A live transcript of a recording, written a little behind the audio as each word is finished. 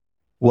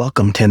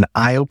Welcome to an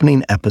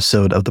eye-opening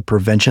episode of the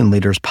Prevention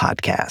Leaders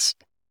Podcast.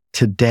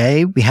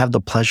 Today, we have the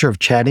pleasure of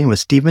chatting with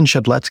Steven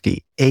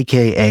Shedletsky,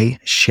 aka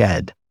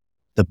Shed,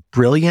 the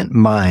brilliant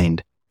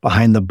mind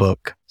behind the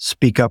book,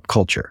 Speak Up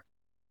Culture.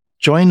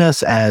 Join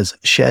us as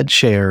Shed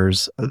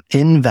shares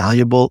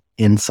invaluable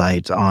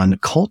insights on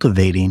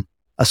cultivating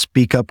a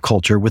speak up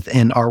culture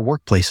within our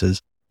workplaces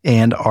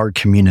and our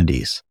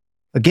communities.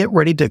 Get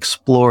ready to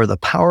explore the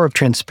power of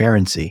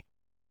transparency,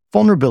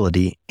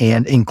 vulnerability,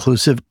 and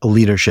inclusive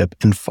leadership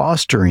in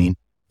fostering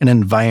an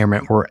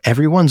environment where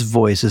everyone's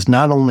voice is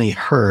not only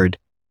heard,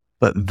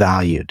 but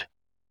valued.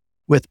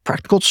 With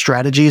practical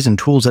strategies and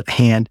tools at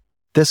hand,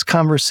 this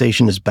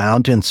conversation is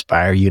bound to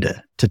inspire you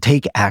to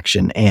take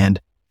action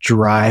and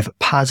drive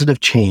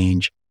positive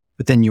change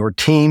within your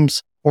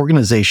teams,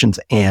 organizations,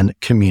 and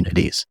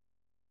communities.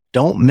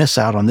 Don't miss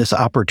out on this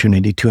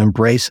opportunity to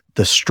embrace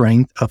the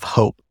strength of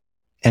hope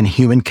and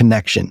human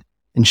connection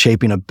in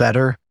shaping a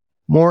better,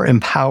 more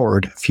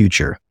empowered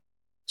future.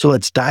 So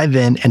let's dive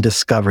in and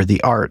discover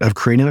the art of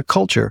creating a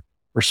culture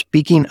where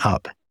speaking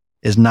up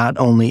is not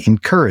only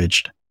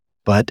encouraged,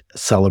 but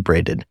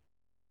celebrated.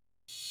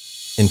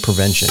 In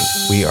prevention,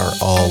 we are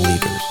all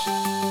leaders.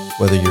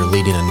 Whether you're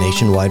leading a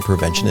nationwide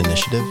prevention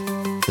initiative,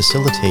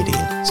 facilitating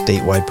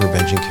statewide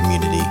prevention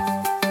community,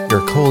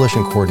 you're a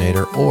coalition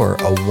coordinator, or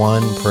a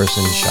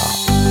one-person shop,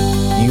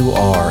 you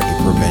are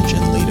a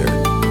prevention leader.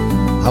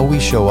 How we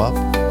show up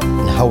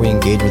and how we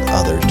engage with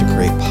others to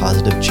create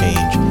positive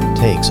change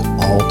takes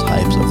all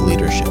types of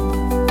leadership.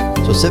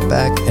 So sit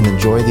back and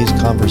enjoy these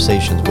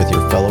conversations with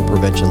your fellow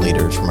prevention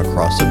leaders from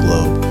across the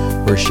globe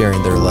who are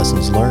sharing their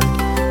lessons learned,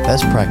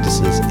 best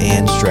practices,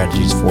 and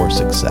strategies for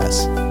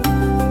success.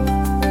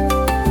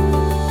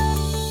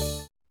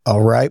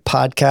 All right,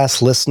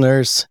 podcast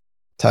listeners,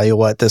 tell you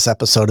what, this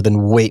episode I've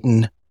been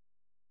waiting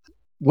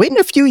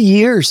a few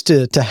years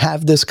to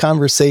have this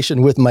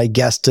conversation with my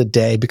guest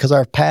today because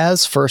our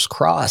paths first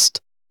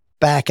crossed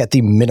back at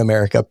the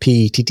Mid-America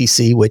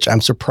PTTC, which I'm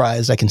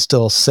surprised I can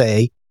still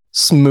say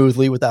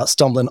smoothly without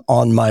stumbling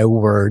on my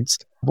words.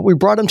 But we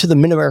brought him to the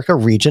Mid-America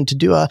region to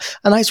do a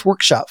nice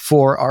workshop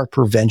for our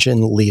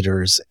prevention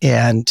leaders.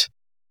 And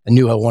I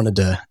knew I wanted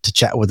to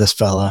chat with this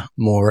fella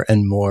more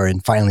and more.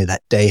 And finally,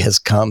 that day has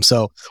come.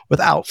 So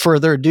without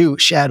further ado,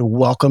 Shad,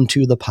 welcome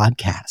to the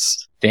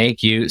podcast.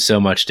 Thank you so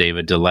much,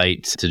 David.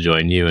 Delight to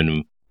join you.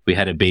 And we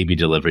had a baby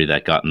delivery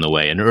that got in the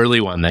way, an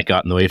early one that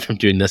got in the way from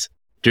doing this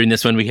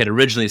one we had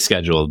originally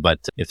scheduled. But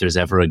if there's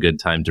ever a good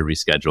time to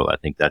reschedule, I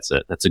think that's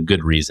a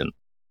good reason.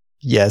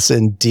 Yes,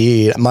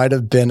 indeed. It might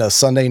have been a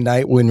Sunday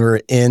night when we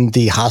were in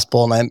the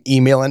hospital and I'm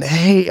emailing,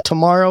 hey,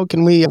 tomorrow,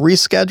 can we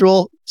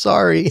reschedule?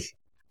 Sorry.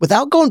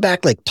 Without going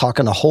back,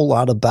 talking a whole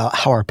lot about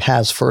how our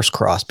paths first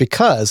crossed,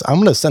 because I'm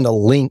going to send a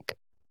link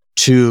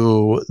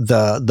to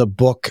the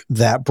book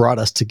that brought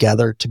us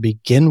together to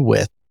begin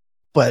with.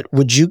 But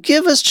would you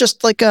give us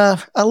just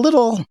a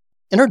little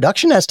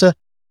introduction as to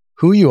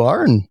who you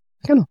are and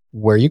kind of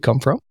where you come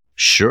from?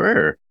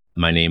 Sure.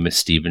 My name is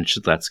Steven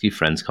Shedletsky.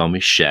 Friends call me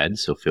Shed,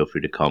 so feel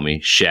free to call me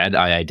Shed.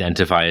 I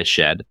identify as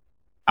Shed.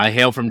 I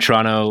hail from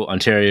Toronto,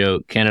 Ontario,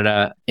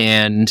 Canada.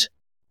 And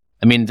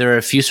there are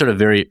a few sort of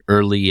very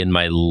early in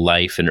my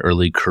life and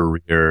early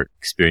career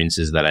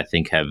experiences that I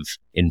think have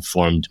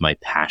informed my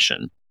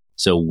passion.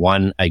 So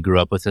one, I grew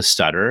up with a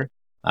stutter,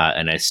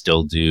 and I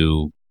still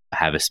do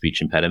have a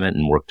speech impediment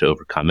and work to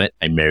overcome it.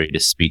 I married a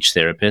speech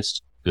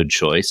therapist. Good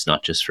choice,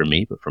 not just for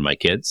me, but for my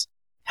kids.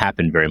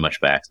 Happened very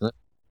much by accident,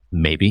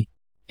 maybe.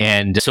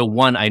 And so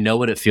one, I know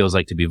what it feels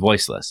like to be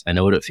voiceless. I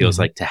know what it feels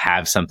like to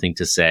have something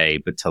to say,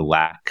 but to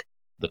lack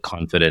the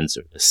confidence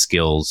or the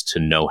skills to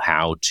know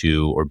how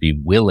to or be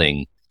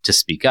willing to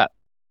speak up.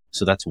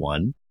 So that's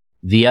one.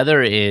 The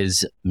other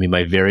is,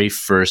 my very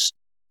first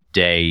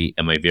day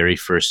and my very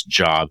first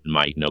job in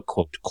my,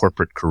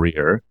 corporate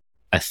career,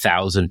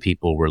 1,000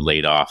 people were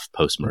laid off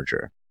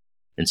post-merger.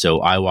 And so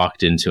I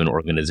walked into an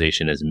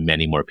organization as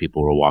many more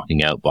people were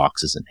walking out,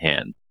 boxes in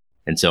hand.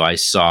 And so I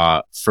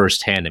saw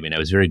firsthand, I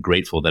was very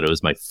grateful that it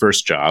was my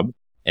first job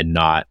and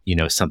not,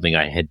 something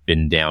I had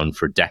been down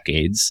for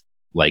decades,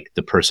 like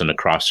the person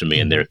across from me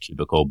in their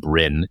cubicle,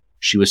 Bryn.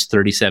 She was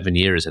 37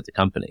 years at the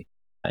company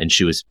and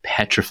she was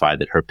petrified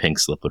that her pink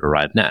slip would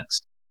arrive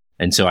next.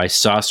 And so I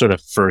saw sort of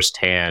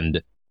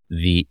firsthand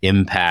the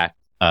impact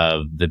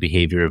of the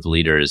behavior of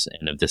leaders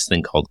and of this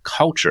thing called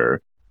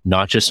culture,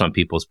 not just on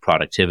people's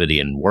productivity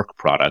and work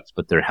products,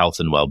 but their health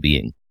and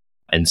well-being.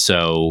 And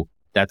so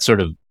that sort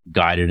of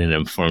guided and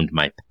informed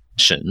my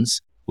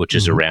passions, which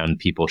is around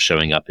people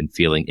showing up and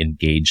feeling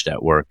engaged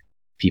at work,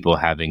 people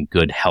having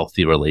good,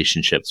 healthy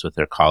relationships with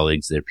their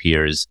colleagues, their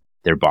peers,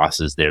 their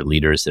bosses, their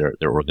leaders,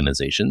 their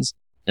organizations.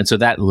 And so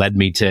that led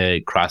me to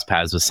cross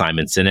paths with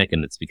Simon Sinek.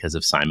 And it's because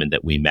of Simon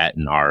that we met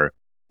and our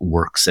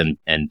works and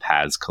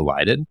paths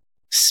collided.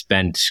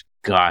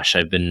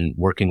 I've been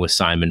working with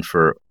Simon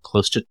for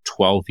close to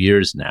 12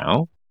 years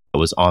now. I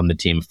was on the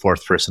team,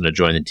 fourth person to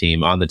join the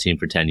team, on the team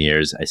for 10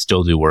 years. I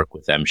still do work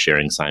with them,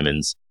 sharing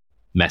Simon's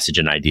message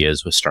and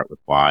ideas with Start With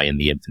Why and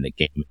the Infinite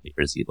Game of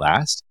Leaders Eat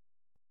Last.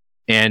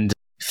 And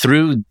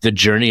through the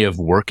journey of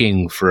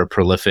working for a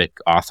prolific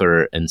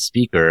author and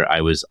speaker,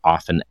 I was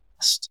often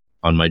asked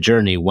on my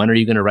journey, when are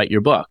you going to write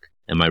your book?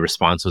 And my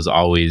response was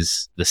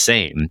always the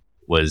same,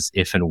 was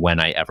if and when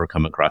I ever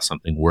come across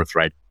something worth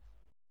writing,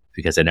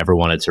 because I never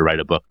wanted to write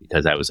a book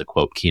because I was a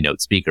quote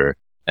keynote speaker.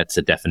 That's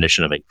the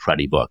definition of a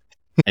cruddy book.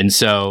 And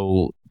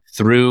so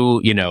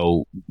through,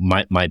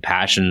 my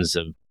passions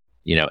of,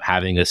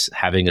 having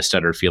a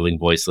stutter, feeling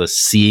voiceless,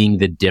 seeing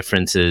the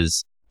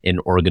differences in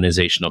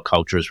organizational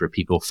cultures where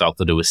people felt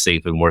that it was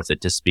safe and worth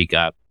it to speak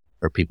up,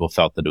 or people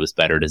felt that it was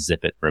better to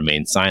zip it,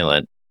 remain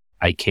silent,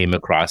 I came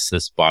across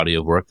this body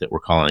of work that we're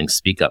calling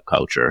Speak Up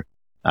Culture,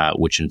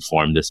 which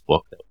informed this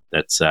book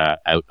that's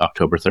out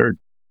October 3rd.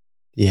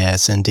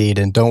 Yes, indeed.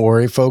 And don't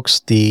worry,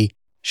 folks, the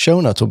show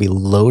notes will be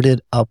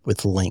loaded up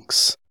with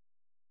links.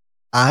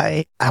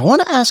 I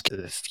want to ask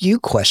a few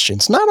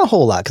questions, not a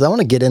whole lot, because I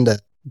want to get into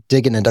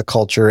digging into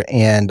culture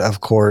and,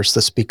 of course,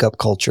 the Speak Up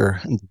Culture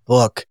in the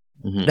book.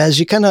 Mm-hmm. But as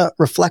you kind of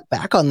reflect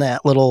back on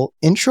that little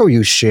intro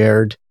you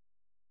shared,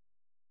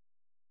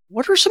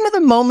 what are some of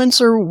the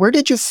moments, or where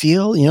did you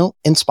feel,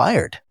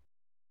 inspired?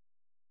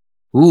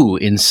 Ooh,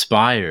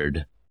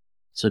 inspired.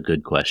 That's a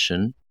good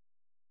question.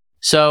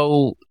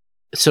 So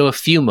a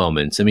few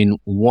moments. I mean,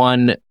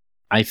 one,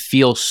 I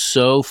feel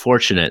so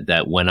fortunate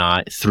that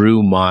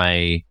through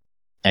my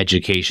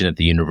education at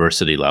the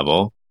university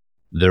level,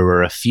 there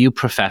were a few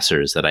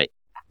professors that I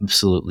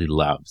absolutely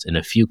loved and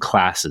a few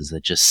classes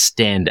that just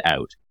stand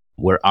out,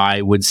 where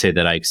I would say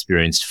that I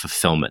experienced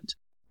fulfillment.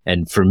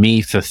 And for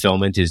me,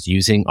 fulfillment is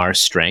using our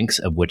strengths,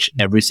 of which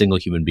every single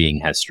human being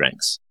has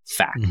strengths.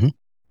 Fact. Mm-hmm.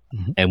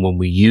 Mm-hmm. And when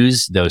we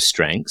use those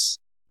strengths,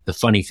 the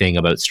funny thing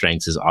about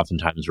strengths is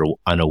oftentimes we're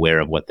unaware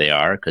of what they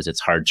are because it's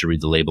hard to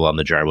read the label on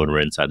the jar when we're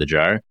inside the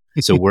jar.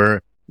 So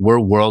we're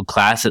world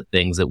class at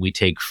things that we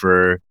take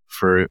for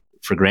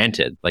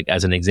granted. Like,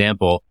 as an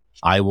example,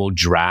 I will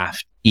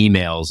draft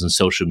emails and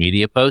social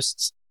media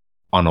posts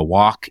on a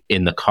walk,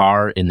 in the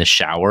car, in the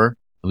shower.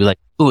 I'll be like,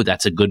 ooh,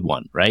 that's a good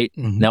one, right?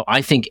 Mm-hmm. Now,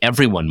 I think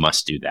everyone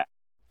must do that.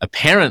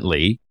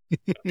 Apparently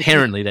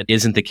that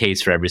isn't the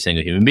case for every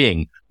single human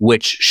being,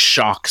 which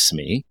shocks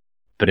me.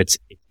 But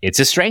it's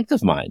a strength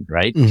of mine,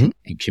 right?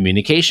 Mm-hmm.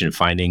 Communication,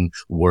 finding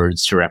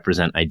words to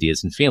represent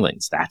ideas and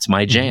feelings. That's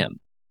my jam. Mm-hmm.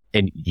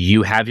 And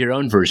you have your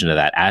own version of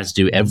that, as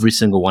do every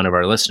single one of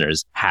our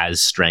listeners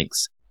has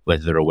strengths,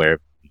 whether they're aware of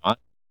it or not.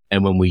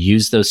 And when we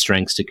use those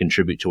strengths to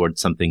contribute towards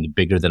something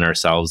bigger than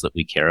ourselves that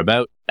we care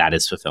about, that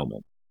is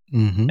fulfillment.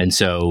 Mm-hmm. And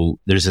so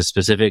there's a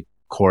specific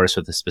course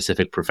with a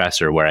specific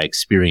professor where I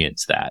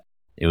experienced that.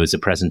 It was a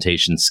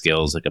presentation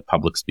skills, like a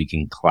public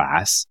speaking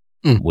class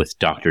with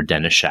Dr.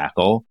 Dennis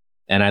Shackle.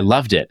 And I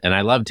loved it, and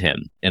I loved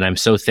him. And I'm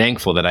so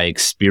thankful that I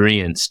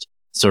experienced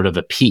sort of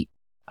a peak.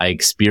 I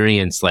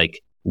experienced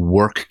like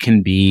work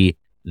can be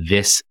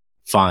this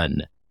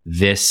fun,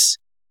 this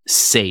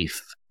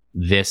safe,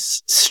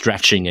 this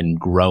stretching and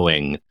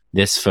growing,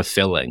 this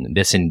fulfilling,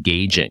 this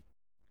engaging,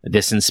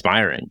 this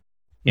inspiring.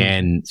 Mm-hmm.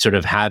 And sort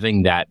of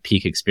having that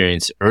peak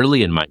experience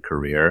early in my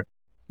career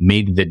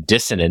made the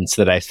dissonance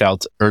that I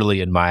felt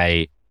early in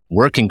my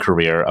working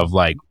career of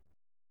like,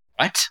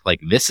 what? Like,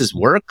 this is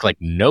work? Like,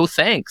 no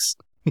thanks.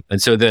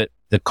 And so the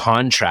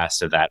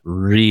contrast of that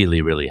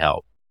really, really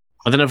helped.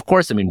 But then, of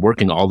course, I mean,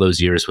 working all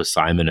those years with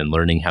Simon and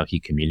learning how he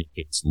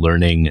communicates,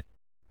 learning,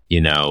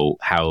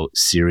 how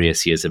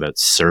serious he is about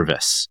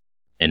service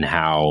and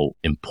how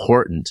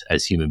important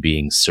as human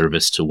beings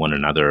service to one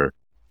another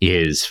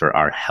is for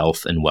our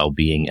health and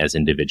well-being as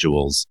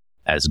individuals,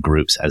 as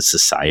groups, as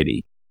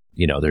society.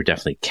 There are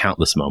definitely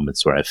countless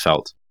moments where I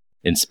felt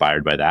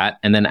inspired by that.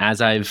 And then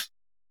as I've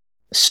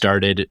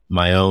started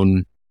my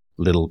own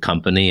little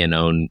company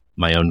and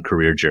my own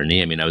career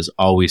journey, I mean, I was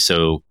always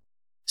so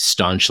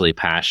staunchly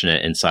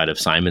passionate inside of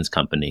Simon's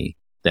company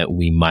that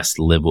we must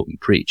live what we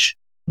preach,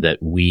 that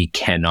we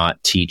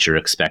cannot teach or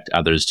expect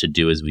others to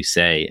do as we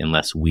say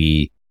unless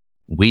we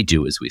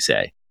do as we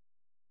say.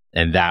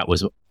 And that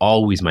was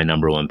always my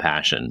number one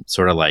passion.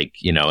 Sort of like,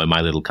 in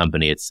my little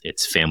company,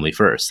 it's family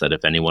first, that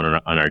if anyone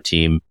on our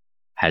team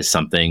has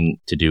something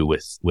to do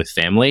with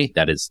family,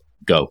 that is,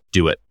 go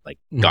do it. Like,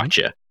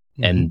 gotcha.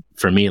 Mm-hmm. And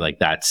for me, like,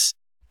 that's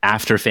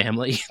after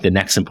family. The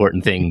next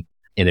important thing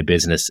in a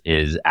business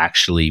is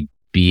actually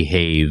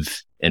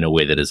behave in a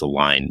way that is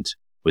aligned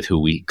with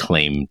who we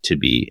claim to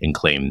be and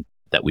claim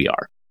that we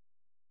are.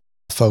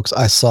 Folks,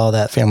 I saw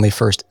that family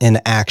first in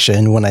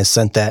action when I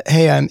sent that,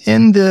 hey, I'm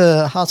in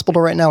the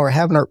hospital right now. We're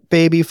having our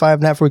baby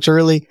 5.5 weeks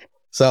early.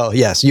 So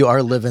yes, you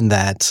are living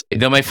that.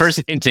 Though my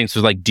first instinct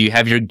was like, do you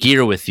have your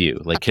gear with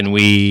you? Like, can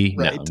we?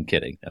 Right. No, I'm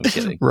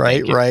kidding.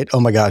 Right. Oh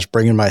my gosh,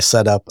 bringing my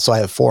setup. So I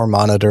have 4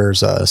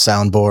 monitors, a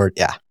soundboard.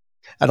 Yeah.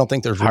 I don't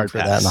think there's room for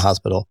that in the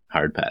hospital.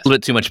 Hard pass. A little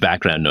bit too much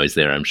background noise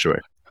there, I'm sure.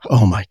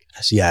 Oh my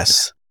goodness.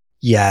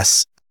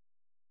 Yes.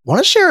 I want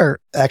to share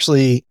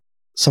actually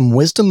some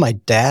wisdom my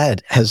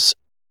dad has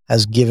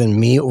given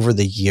me over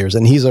the years.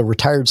 And he's a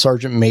retired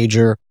sergeant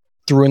major,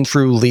 through and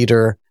through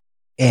leader.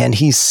 And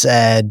he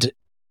said,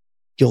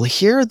 you'll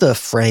hear the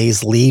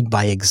phrase lead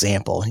by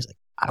example. He's like,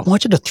 I don't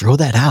want you to throw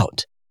that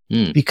out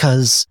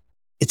because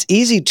it's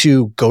easy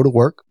to go to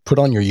work, put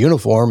on your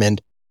uniform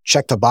and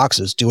check the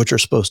boxes, do what you're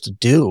supposed to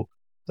do.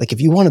 Like if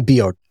you want to be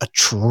a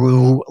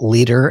true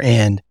leader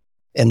and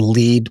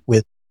lead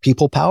with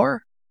people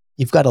power,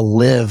 you've got to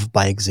live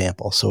by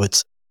example. So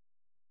it's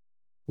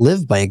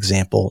live by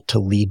example to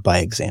lead by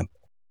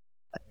example.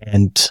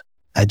 And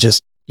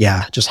just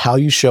how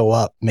you show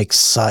up makes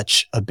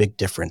such a big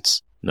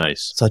difference.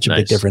 Nice. Such a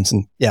big difference.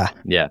 And Yeah.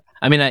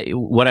 I mean,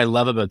 what I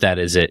love about that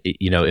is it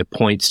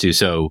points to,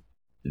 so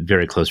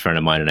very close friend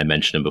of mine, and I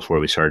mentioned him before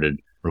we started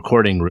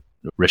recording,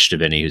 Rich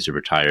Davini, who's a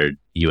retired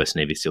U.S.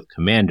 Navy SEAL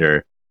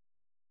commander.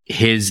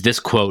 This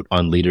quote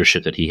on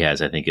leadership that he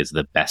has, I think, is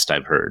the best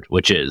I've heard,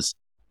 which is,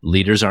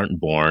 leaders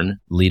aren't born,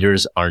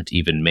 leaders aren't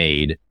even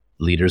made,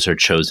 leaders are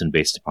chosen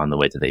based upon the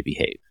way that they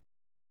behave.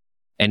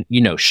 And,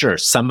 sure,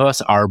 some of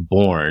us are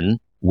born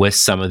with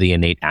some of the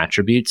innate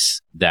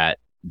attributes that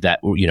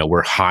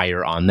we're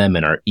higher on them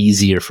and are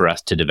easier for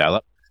us to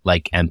develop,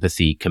 like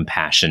empathy,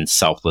 compassion,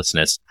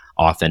 selflessness,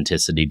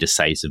 authenticity,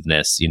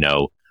 decisiveness,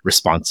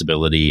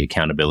 responsibility,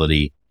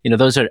 accountability.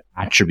 Those are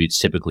attributes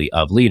typically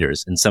of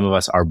leaders. And some of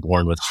us are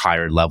born with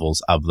higher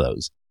levels of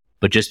those.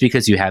 But just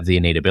because you have the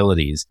innate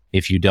abilities,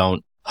 if you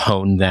don't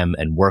hone them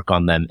and work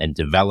on them and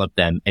develop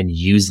them and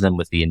use them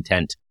with the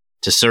intent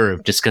to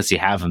serve, just because you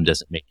have them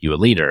doesn't make you a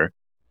leader.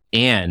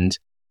 And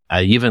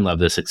I even love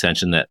this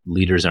extension that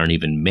leaders aren't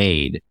even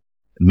made,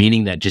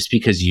 meaning that just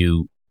because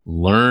you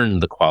learn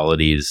the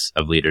qualities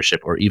of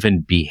leadership or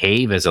even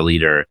behave as a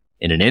leader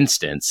in an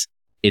instance,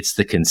 it's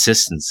the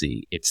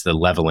consistency, it's the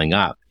leveling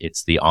up,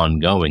 it's the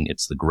ongoing,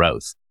 it's the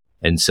growth.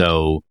 And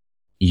so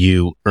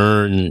you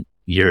earn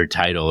your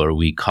title, or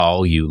we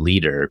call you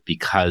leader,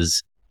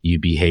 because you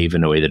behave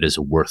in a way that is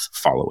worth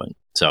following.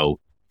 So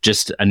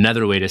just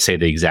another way to say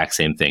the exact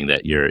same thing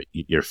that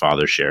your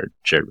father shared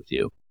with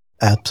you.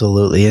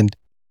 Absolutely. And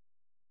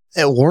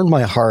it warmed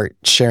my heart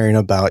sharing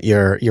about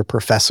your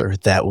professor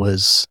that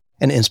was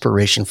an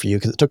inspiration for you,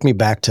 because it took me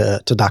back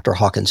to Dr.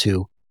 Hawkins,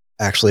 who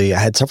actually, I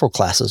had several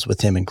classes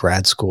with him in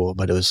grad school,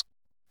 but it was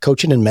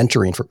coaching and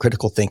mentoring for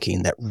critical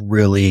thinking that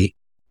really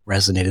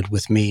resonated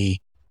with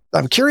me.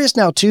 I'm curious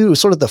now too,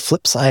 sort of the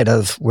flip side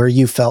of where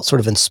you felt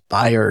sort of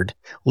inspired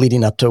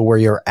leading up to where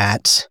you're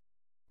at.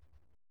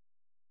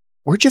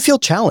 Where'd you feel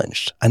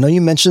challenged? I know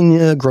you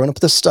mentioned growing up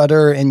with a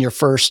stutter in your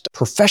first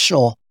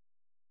professional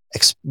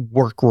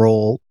work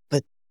role,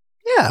 but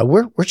yeah,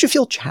 where'd you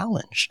feel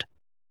challenged?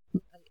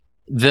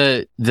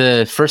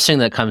 The first thing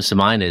that comes to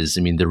mind is,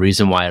 the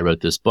reason why I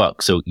wrote this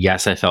book. So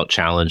yes, I felt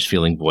challenged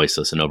feeling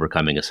voiceless and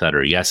overcoming a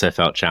stutter. Yes, I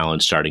felt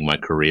challenged starting my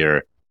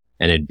career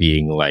and it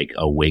being like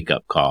a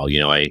wake-up call.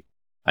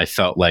 I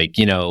felt like,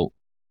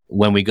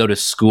 when we go to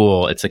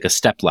school, it's like a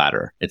step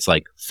ladder. It's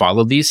like,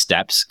 follow these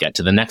steps, get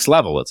to the next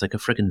level. It's like a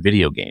freaking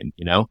video game,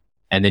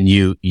 And then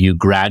you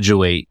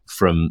graduate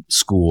from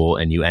school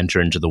and you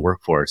enter into the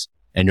workforce,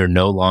 and you're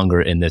no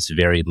longer in this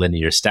very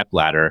linear step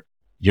ladder.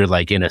 You're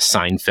like in a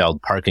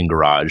Seinfeld parking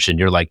garage and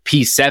you're like,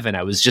 P7,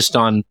 I was just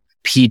on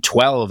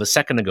P12 a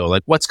second ago.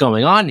 Like, what's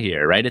going on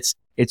here, right?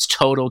 It's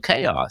total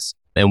chaos.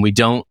 And we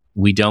don't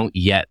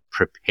yet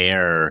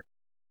prepare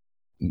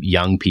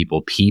young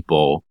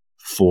people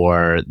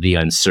for the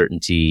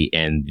uncertainty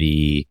and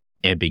the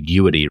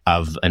ambiguity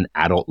of an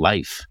adult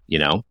life,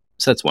 So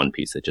that's one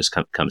piece that just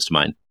comes to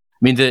mind.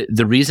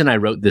 The reason I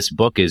wrote this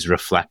book is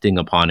reflecting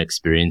upon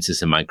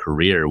experiences in my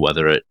career,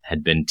 whether it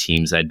had been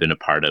teams I'd been a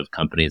part of,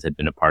 companies I'd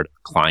been a part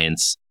of,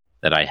 clients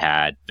that I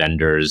had,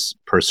 vendors,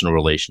 personal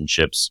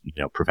relationships,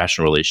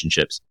 professional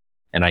relationships.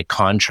 And I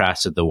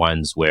contrasted the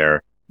ones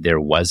where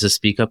there was a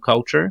speak up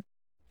culture,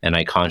 and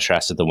I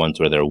contrasted the ones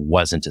where there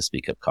wasn't a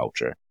speak up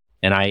culture.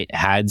 And I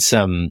had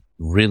some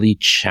really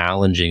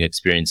challenging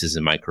experiences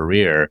in my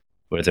career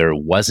where there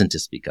wasn't a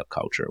speak up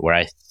culture, where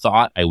I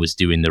thought I was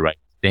doing the right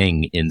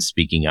thing in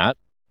speaking up.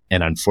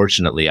 And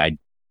unfortunately,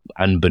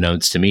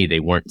 unbeknownst to me,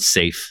 they weren't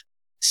safe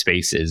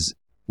spaces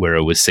where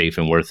it was safe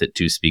and worth it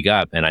to speak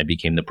up. And I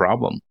became the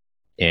problem.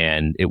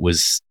 And it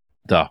was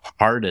the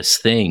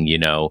hardest thing,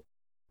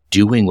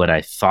 doing what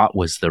I thought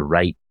was the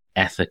right,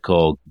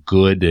 ethical,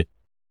 good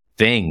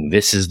thing.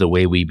 This is the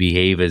way we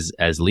behave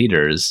as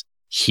leaders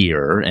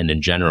here and in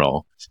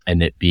general.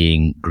 And it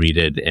being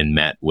greeted and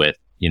met with,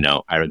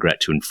 I regret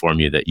to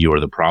inform you that you are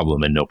the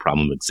problem and no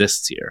problem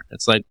exists here.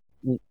 It's like,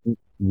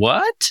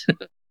 what?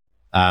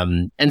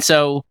 And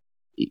so,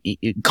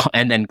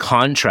 and then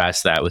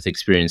contrast that with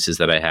experiences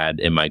that I had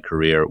in my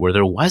career where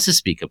there was a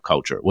speak up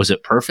culture. Was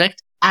it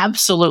perfect?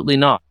 Absolutely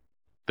not.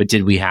 But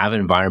did we have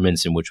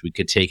environments in which we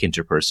could take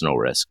interpersonal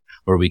risk,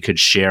 where we could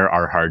share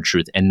our hard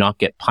truth and not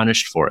get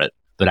punished for it,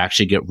 but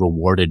actually get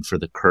rewarded for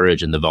the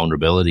courage and the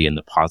vulnerability and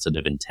the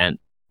positive intent?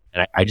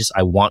 And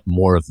I want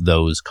more of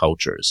those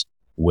cultures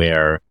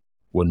where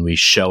when we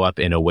show up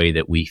in a way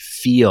that we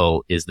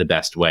feel is the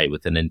best way,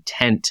 with an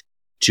intent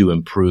to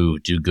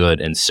improve, do good,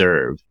 and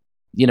serve.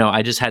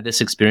 I just had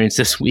this experience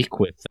this week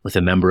with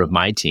a member of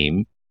my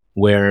team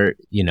where,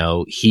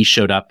 he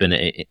showed up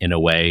in a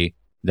way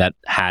that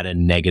had a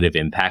negative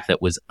impact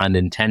that was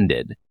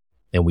unintended.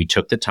 And we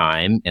took the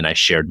time and I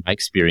shared my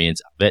experience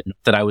of it. Not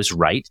that I was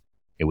right.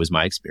 It was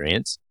my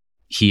experience.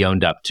 he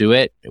owned up to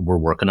it. We're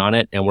working on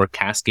it, and we're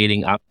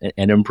cascading up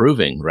and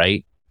improving,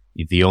 right?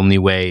 The only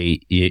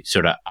way you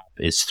sort of up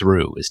is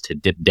to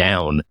dip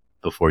down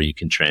before you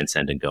can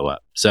transcend and go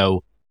up.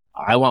 So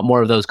I want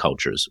more of those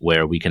cultures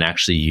where we can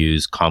actually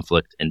use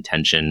conflict and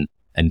tension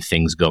and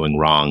things going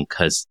wrong,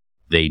 because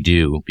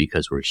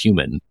we're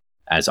human,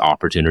 as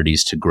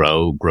opportunities to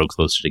grow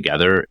closer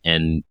together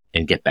and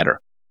get better.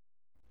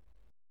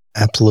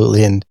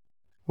 Absolutely. And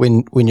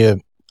when you,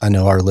 I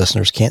know our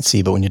listeners can't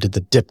see, but when you did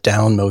the dip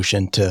down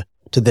motion to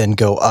then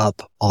go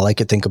up, all I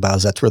could think about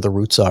is that's where the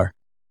roots are.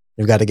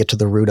 You've got to get to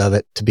the root of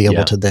it to be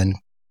able to then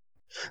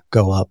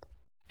go up.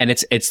 And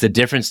it's the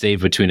difference,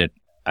 Dave, between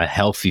a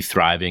healthy,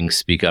 thriving,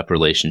 speak up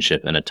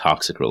relationship and a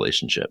toxic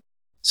relationship.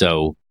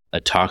 So a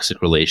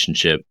toxic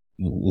relationship,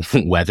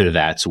 whether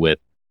that's with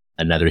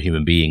another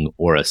human being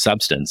or a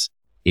substance,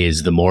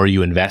 is the more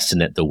you invest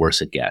in it, the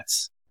worse it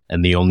gets.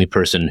 And the only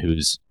person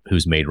who's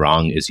made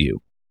wrong is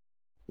you.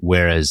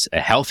 Whereas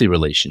a healthy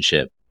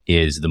relationship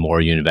is the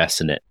more you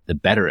invest in it, the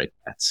better it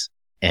gets.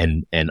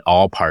 And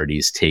all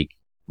parties take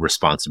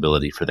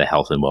responsibility for the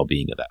health and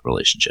well-being of that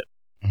relationship.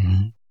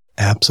 Mm-hmm.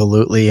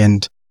 Absolutely.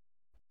 And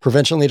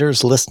prevention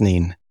leaders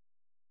listening,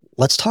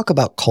 let's talk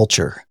about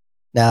culture.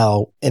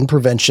 Now, in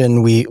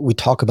prevention, we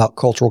talk about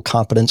cultural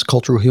competence,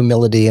 cultural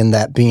humility, and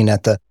that being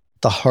at the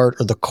heart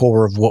or the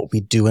core of what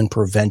we do in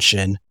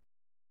prevention.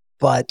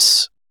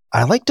 But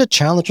I like to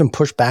challenge and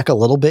push back a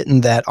little bit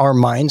in that our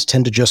minds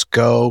tend to just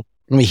go,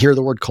 when we hear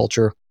the word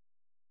culture,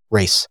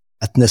 race,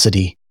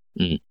 ethnicity,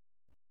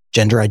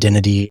 gender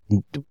identity.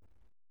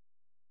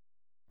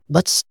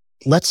 Let's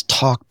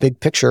talk big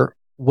picture.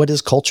 What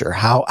is culture?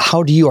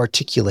 How do you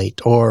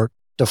articulate or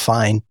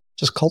define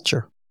just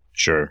culture?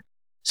 Sure.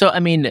 So, I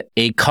mean,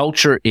 a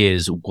culture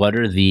is what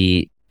are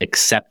the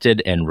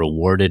accepted and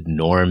rewarded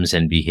norms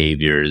and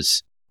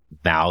behaviors,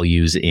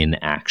 values in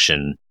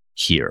action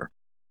here.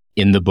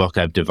 In the book,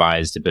 I've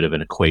devised a bit of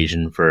an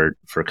equation for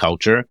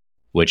culture,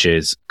 which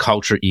is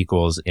culture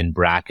equals, in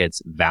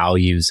brackets,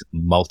 values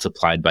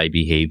multiplied by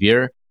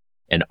behavior.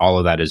 And all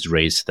of that is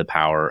raised to the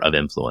power of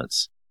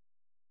influence.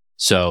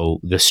 So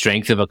the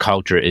strength of a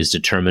culture is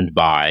determined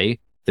by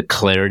the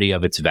clarity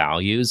of its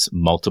values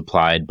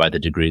multiplied by the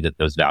degree that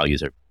those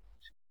values are.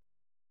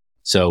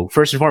 So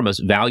first and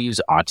foremost,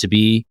 values ought to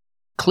be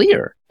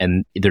clear,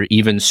 and they're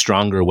even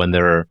stronger when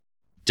they're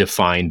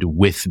defined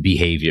with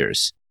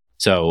behaviors.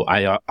 So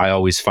I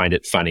always find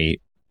it funny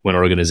when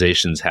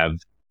organizations have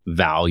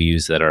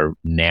values that are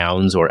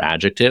nouns or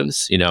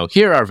adjectives. You know,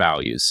 here are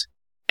values: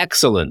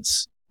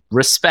 excellence,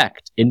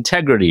 respect,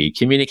 integrity,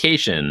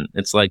 communication.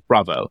 It's like,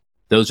 bravo.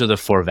 Those are the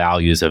 4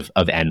 values of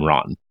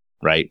Enron,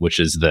 right? Which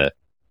is the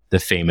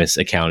famous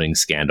accounting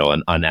scandal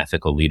and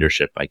unethical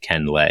leadership by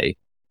Ken Lay.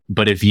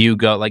 But if you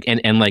go like,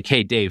 and like,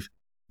 hey, Dave,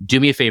 do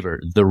me a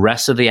favor, the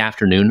rest of the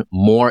afternoon,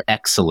 more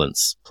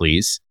excellence,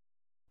 please.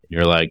 And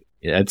you're like,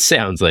 that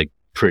sounds like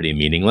pretty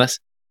meaningless.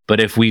 But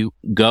if we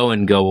go,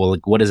 well,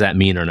 like, what does that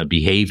mean on a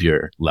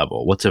behavior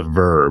level? What's a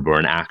verb or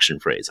an action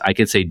phrase? I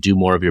could say, do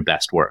more of your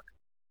best work.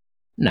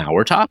 Now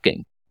we're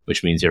talking,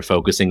 which means you're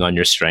focusing on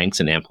your strengths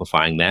and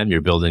amplifying them.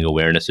 You're building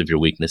awareness of your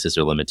weaknesses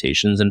or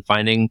limitations and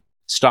finding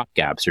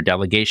stopgaps or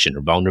delegation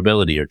or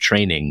vulnerability or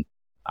training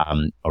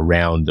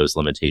around those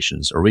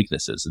limitations or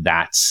weaknesses.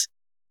 That's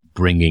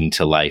bringing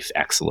to life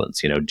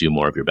excellence, do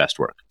more of your best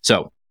work.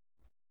 So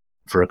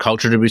for a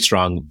culture to be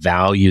strong,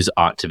 values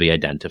ought to be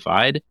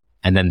identified.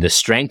 And then the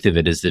strength of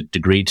it is the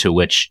degree to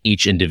which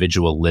each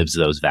individual lives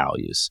those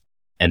values,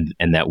 and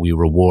that we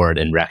reward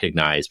and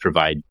recognize,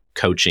 provide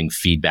coaching,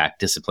 feedback,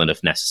 discipline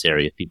if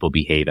necessary, if people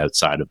behave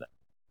outside of them.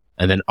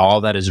 And then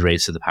all that is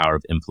raised to the power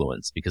of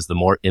influence, because the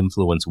more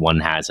influence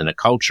one has in a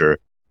culture,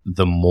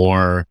 the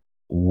more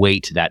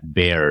weight that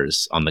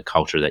bears on the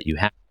culture that you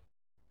have.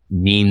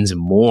 Means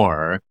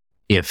more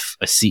if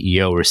a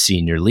CEO or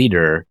senior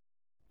leader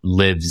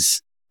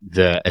lives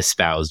the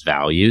espoused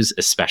values,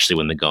 especially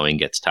when the going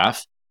gets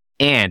tough.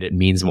 And it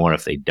means more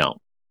if they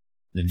don't.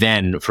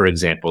 Then, for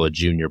example, a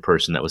junior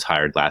person that was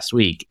hired last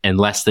week,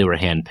 unless they were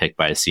handpicked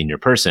by a senior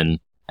person,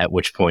 at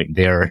which point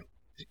their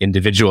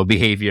individual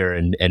behavior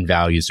and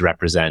values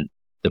represent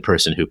the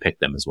person who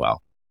picked them as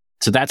well.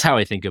 So that's how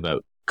I think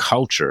about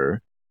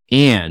culture.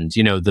 And,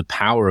 the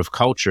power of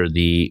culture,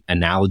 the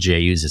analogy I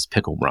use is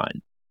pickle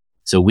brine.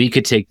 So we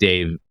could take,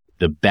 Dave,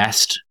 the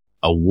best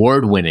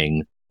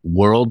award-winning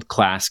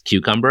world-class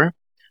cucumber,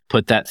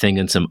 put that thing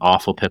in some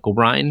awful pickle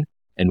brine,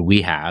 and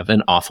we have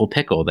an awful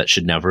pickle that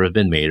should never have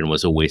been made and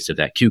was a waste of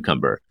that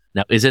cucumber.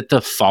 Now, is it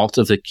the fault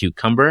of the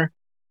cucumber?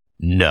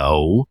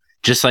 No.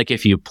 Just like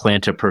if you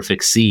plant a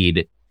perfect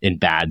seed in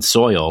bad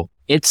soil,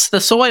 it's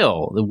the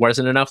soil. There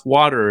wasn't enough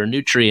water or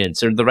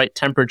nutrients or the right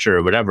temperature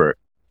or whatever.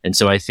 And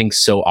so I think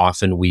so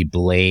often we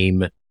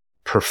blame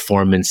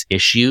performance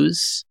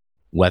issues,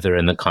 whether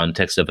in the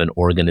context of an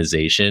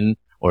organization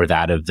or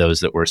that of those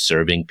that we're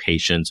serving,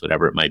 patients,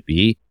 whatever it might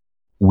be.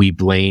 We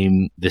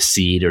blame the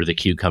seed or the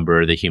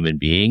cucumber or the human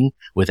being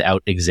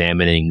without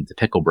examining the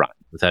pickle brine,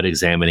 without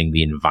examining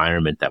the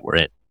environment that we're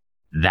in.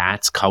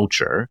 That's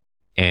culture,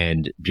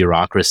 and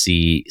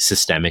bureaucracy,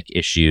 systemic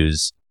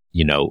issues,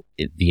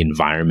 the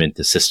environment,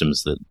 the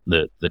systems,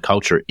 the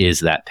culture is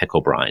that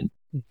pickle brine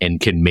and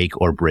can make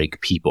or break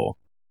people,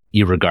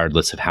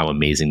 irregardless of how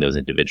amazing those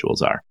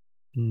individuals are.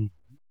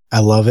 I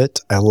love it.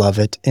 I love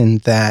it. And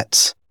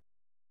that's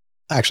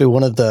actually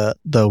one of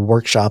the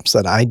workshops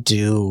that I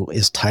do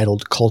is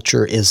titled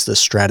Culture is the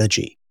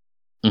Strategy.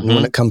 And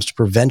when it comes to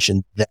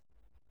prevention,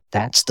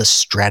 that's the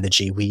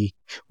strategy.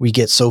 We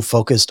get so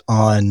focused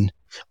on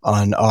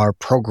our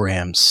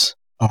programs,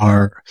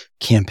 our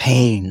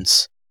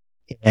campaigns,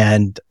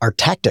 and our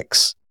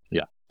tactics.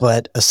 Yeah.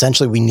 But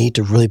essentially, we need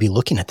to really be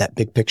looking at that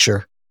big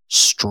picture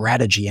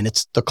strategy. And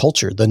it's the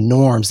culture, the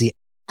norms, the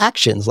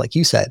actions, like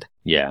you said.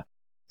 Yeah.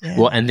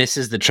 Well, and this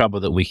is the trouble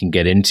that we can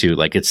get into.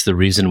 Like, it's the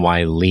reason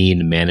why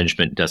lean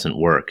management doesn't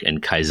work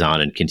and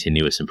Kaizen and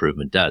continuous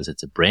improvement does.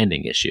 It's a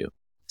branding issue.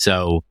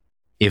 So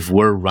if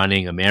we're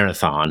running a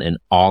marathon and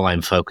all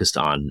I'm focused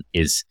on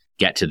is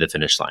get to the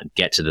finish line,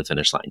 get to the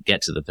finish line,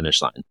 get to the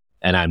finish line,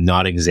 and I'm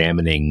not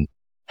examining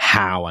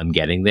how I'm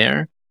getting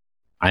there,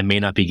 I may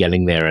not be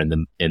getting there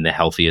in the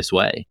healthiest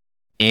way.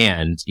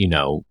 And,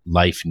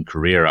 life and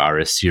career are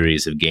a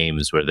series of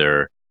games where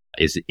there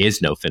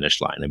is no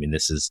finish line. I mean,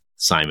 this is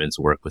Simon's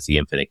work with the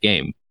Infinite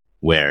Game,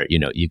 where,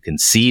 you can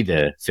see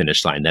the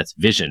finish line, that's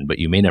vision, but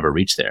you may never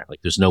reach there.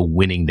 Like, there's no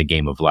winning the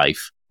game of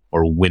life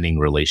or winning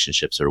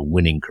relationships or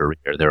winning career.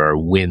 There are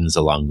wins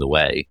along the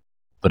way.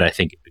 But I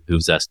think it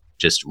behooves us to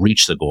just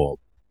reach the goal.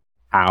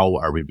 How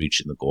are we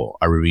reaching the goal?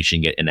 Are we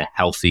reaching it in a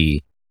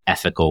healthy,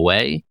 ethical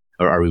way?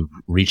 Or are we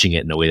reaching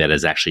it in a way that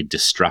is actually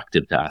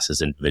destructive to us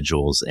as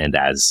individuals and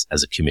as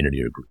a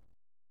community or group?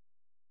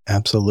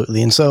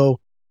 Absolutely. And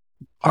so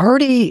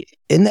already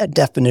in that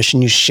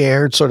definition, you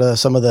shared sort of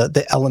some of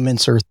the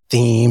elements or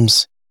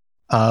themes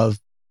of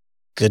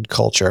good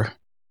culture.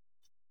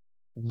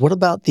 What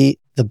about the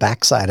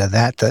backside of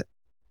that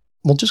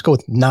we'll just go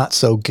with not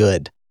so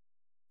good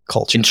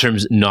culture? In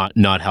terms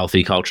not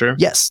healthy culture?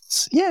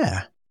 Yes.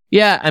 Yeah.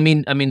 Yeah. I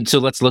mean, so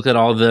let's look at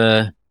all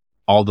the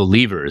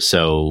levers.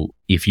 So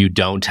if you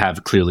don't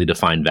have clearly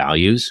defined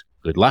values,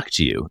 good luck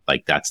to you.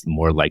 Like, that's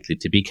more likely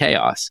to be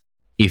chaos.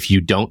 If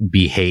you don't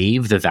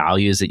behave the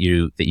values that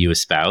you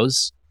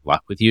espouse,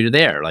 luck with you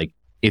there. Like,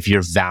 if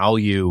your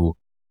value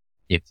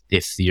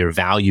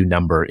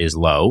number is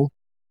low,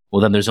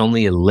 well, then there's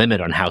only a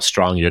limit on how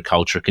strong your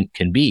culture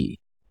can be.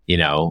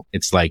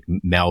 It's like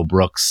Mel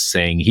Brooks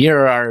saying,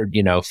 here are,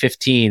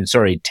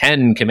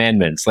 10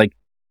 commandments. Like,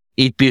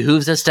 it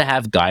behooves us to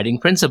have guiding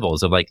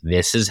principles of like,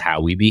 this is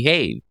how we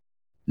behave.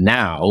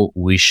 Now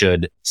we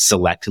should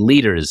select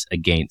leaders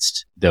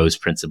against those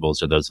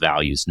principles or those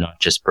values, not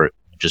just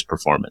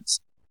performance.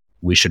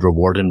 We should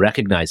reward and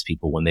recognize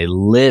people when they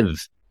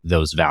live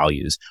those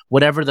values,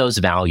 whatever those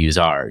values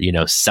are.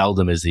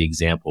 Seldom is the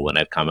example when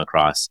I've come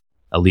across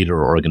a leader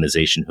or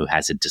organization who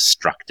has a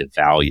destructive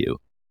value.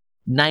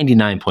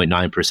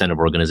 99.9% of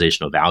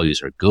organizational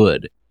values are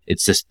good.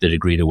 It's just the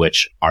degree to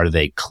which, are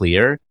they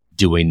clear?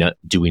 Do we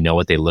know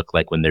what they look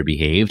like when they're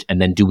behaved?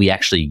 And then do we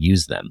actually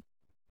use them?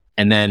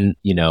 And then,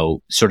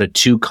 sort of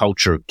two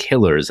culture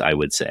killers, I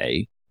would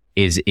say,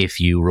 is if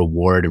you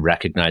reward,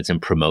 recognize,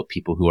 and promote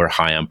people who are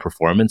high on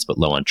performance but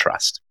low on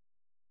trust.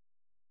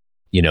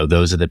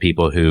 Those are the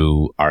people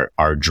who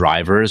are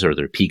drivers or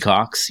they're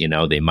peacocks.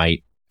 They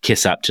might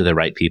kiss up to the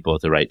right people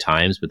at the right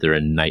times, but they're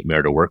a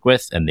nightmare to work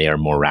with, and they are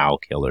morale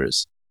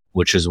killers,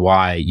 which is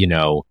why,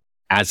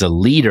 as a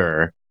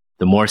leader,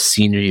 the more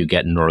senior you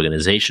get in an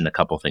organization, a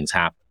couple things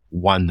happen.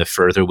 One, the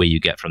further away you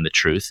get from the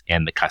truth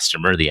and the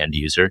customer, the end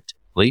user,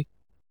 typically,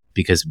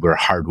 because we're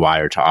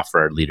hardwired to offer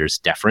our leaders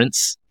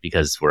deference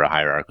because we're a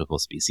hierarchical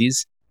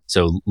species.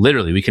 So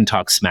literally, we can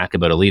talk smack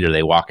about a leader.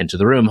 They walk into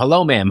the room.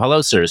 Hello, ma'am.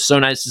 Hello, sir. So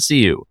nice to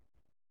see you.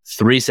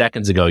 3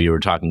 seconds ago, you were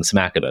talking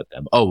smack about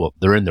them. Oh, well,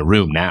 they're in the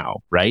room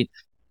now, right?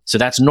 So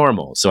that's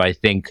normal. So I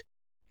think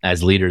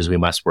as leaders, we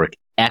must work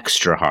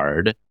extra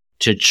hard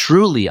to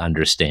truly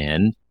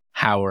understand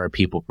how are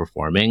people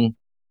performing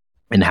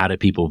and how do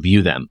people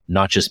view them?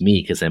 Not just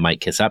me, because they might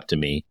kiss up to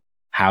me.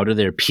 How do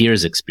their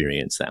peers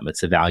experience them?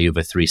 It's the value of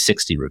a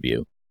 360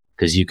 review,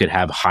 because you could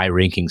have high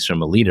rankings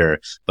from a leader,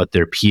 but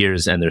their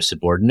peers and their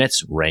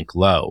subordinates rank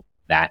low.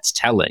 That's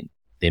telling.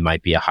 They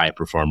might be a high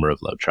performer of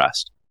low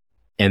trust.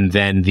 And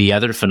then the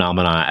other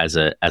phenomena as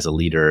a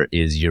leader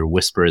is your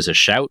whisper is a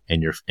shout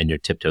and your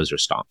tiptoes are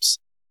stomps.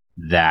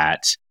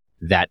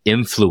 That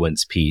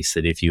influence piece,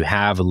 that if you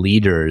have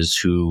leaders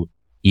who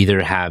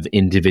either have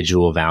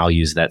individual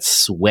values that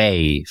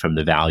sway from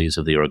the values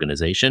of the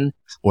organization,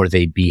 or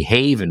they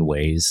behave in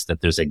ways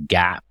that there's a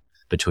gap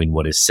between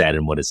what is said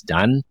and what is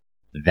done,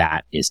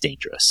 that is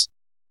dangerous.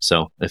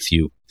 So a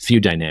few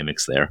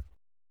dynamics there.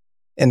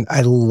 And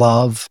I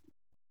love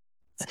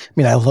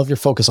your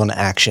focus on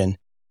action,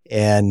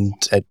 and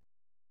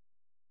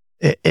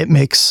it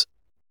makes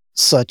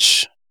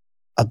such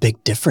a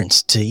big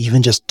difference to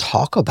even just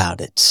talk about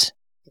it.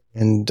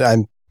 And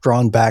I'm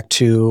drawn back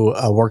to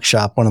a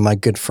workshop one of my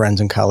good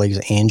friends and colleagues,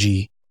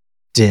 Angie,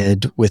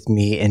 did with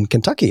me in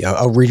Kentucky,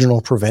 a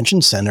regional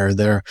prevention center.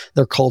 Their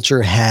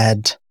culture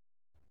had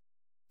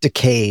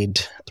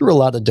decayed through a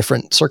lot of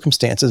different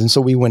circumstances. And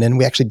so we went in,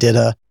 we actually did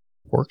a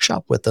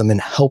workshop with them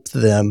and help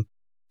them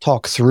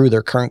talk through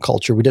their current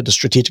culture. We did a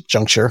strategic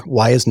juncture.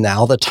 Why is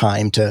now the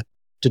time to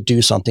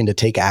do something, to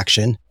take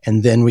action?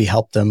 And then we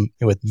helped them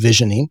with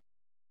visioning.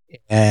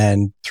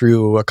 And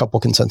through a couple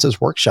consensus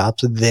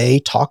workshops, they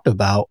talked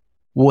about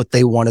what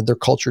they wanted their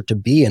culture to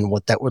be and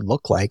what that would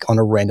look like on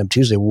a random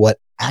Tuesday, what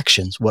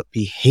actions, what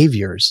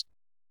behaviors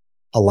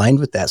aligned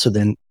with that. So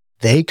then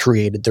they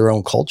created their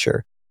own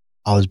culture.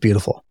 Oh, it was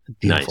beautiful.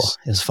 Beautiful. Nice.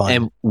 It was fun.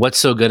 And what's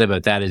so good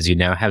about that is you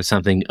now have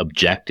something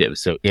objective.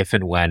 So if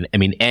and when,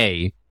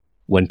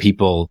 when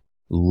people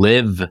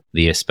live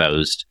the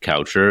espoused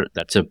culture,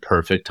 that's a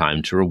perfect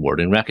time to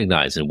reward and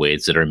recognize in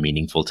ways that are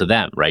meaningful to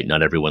them, right?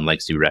 Not everyone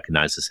likes to be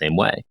recognized the same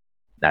way.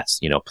 That's,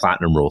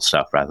 platinum rule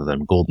stuff rather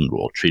than golden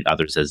rule. Treat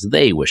others as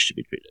they wish to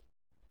be treated.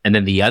 And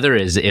then the other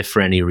is if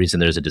for any reason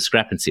there's a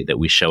discrepancy, that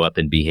we show up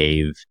and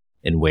behave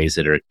in ways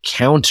that are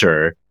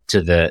counter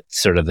to the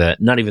sort of the,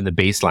 not even the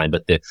baseline,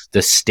 but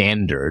the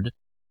standard,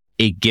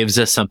 it gives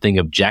us something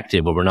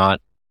objective where we're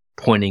not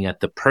pointing at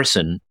the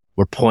person,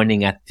 we're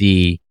pointing at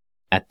the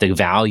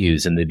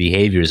values and the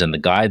behaviors and the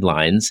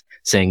guidelines,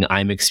 saying,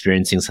 I'm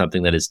experiencing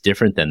something that is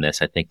different than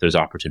this. I think there's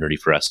opportunity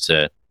for us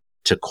to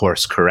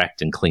course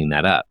correct and clean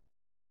that up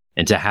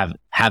and to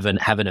have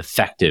an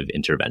effective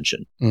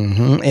intervention.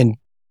 Mm-hmm. And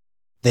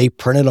they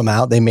printed them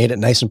out. They made it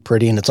nice and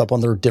pretty, and it's up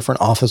on their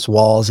different office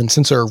walls. And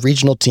since they're a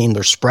regional team,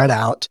 they're spread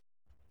out.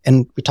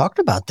 And we talked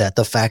about that,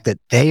 the fact that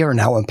they are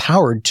now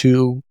empowered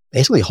to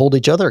basically hold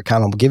each other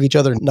accountable, give each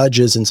other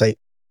nudges and say,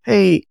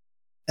 hey,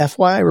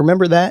 FY,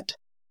 remember that?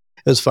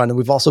 It was fun. And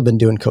we've also been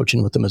doing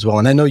coaching with them as well.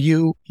 And I know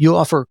you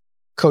offer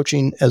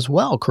coaching as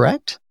well,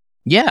 correct?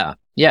 Yeah.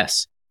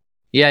 Yes.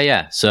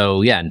 Yeah.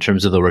 So in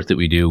terms of the work that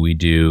we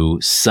do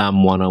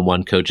some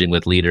one-on-one coaching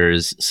with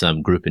leaders,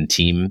 some group and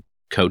team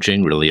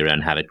coaching really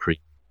around how to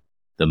create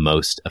the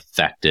most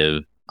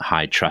effective,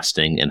 high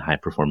trusting and high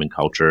performing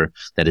culture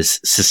that is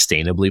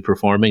sustainably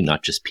performing,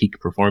 not just peak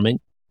performing.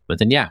 But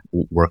then,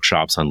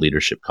 workshops on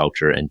leadership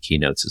culture and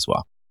keynotes as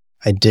well.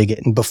 I dig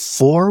it. And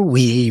before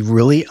we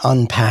really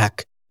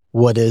unpack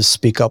what is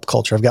Speak Up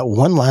culture, I've got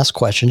one last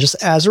question,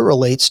 just as it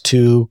relates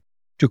to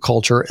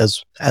culture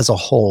as a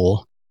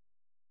whole.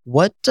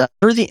 What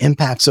are the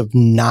impacts of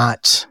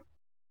not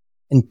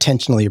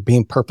intentionally or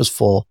being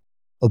purposeful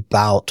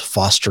about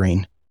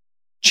fostering,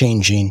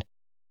 changing,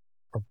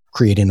 or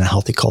creating a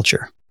healthy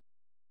culture?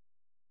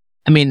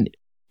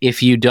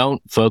 If you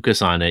don't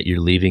focus on it, you're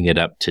leaving it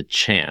up to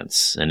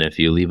chance. And if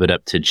you leave it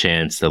up to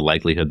chance, the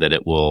likelihood that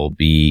it will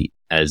be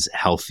as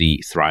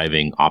healthy,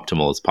 thriving,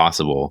 optimal as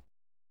possible,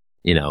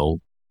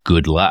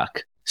 good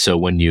luck. So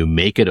when you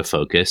make it a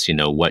focus,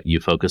 what you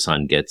focus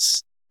on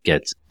gets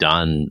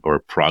done or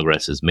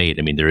progress is made.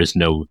 There is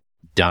no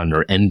done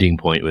or ending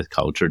point with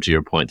culture. To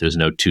your point, there's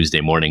no Tuesday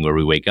morning where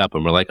we wake up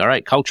and we're like, all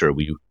right, culture,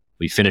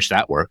 we finished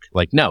that work.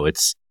 No,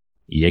 it's,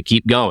 you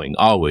keep going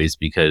always,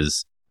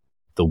 because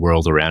the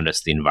world around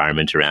us, the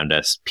environment around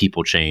us,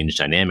 people change,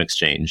 dynamics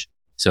change.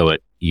 So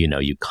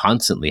you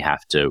constantly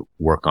have to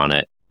work on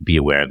it, be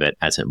aware of it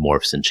as it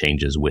morphs and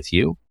changes with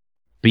you.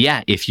 But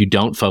if you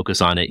don't focus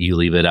on it, you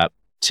leave it up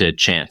to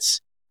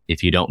chance.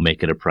 If you don't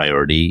make it a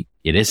priority,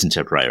 it isn't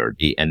a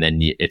priority. And then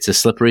it's a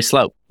slippery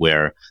slope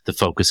where the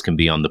focus can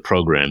be on the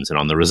programs and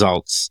on the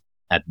results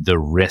at the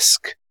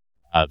risk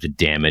of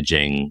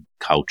damaging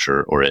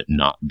culture or it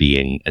not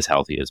being as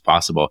healthy as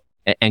possible.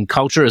 And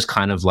culture is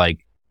kind of like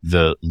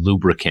the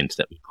lubricant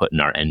that we put in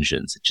our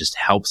engines. It just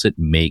helps it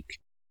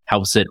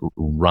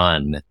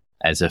run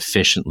as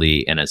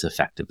efficiently and as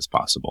effective as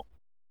possible.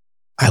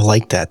 I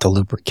like that, the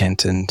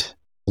lubricant. And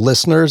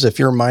listeners, if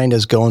your mind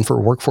is going for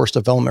workforce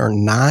development or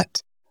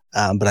not,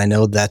 but I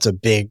know that's a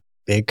big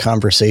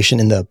conversation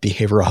in the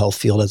behavioral health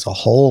field as a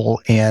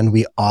whole. And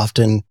we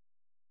often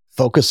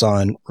focus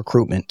on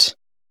recruitment,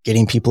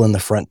 getting people in the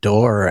front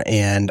door.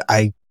 And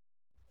I,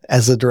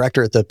 as the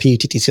director at the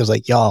PUTTC, I was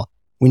like, y'all,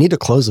 we need to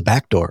close the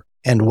back door.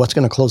 And what's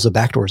going to close the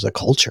back door is the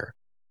culture.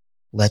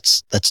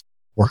 Let's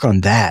work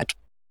on that.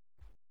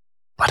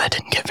 But I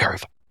didn't get very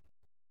far.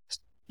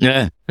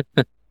 Yeah.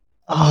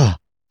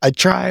 I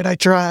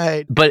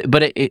tried. But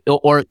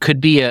it could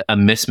be a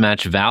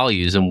mismatch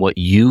values in what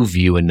you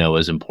view and know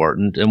as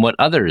important and what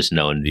others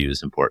know and view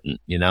as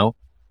important,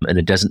 And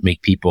it doesn't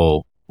make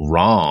people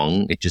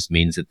wrong. It just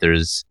means that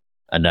there's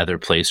another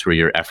place where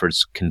your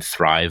efforts can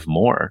thrive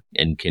more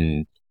and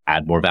can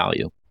add more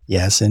value.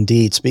 Yes,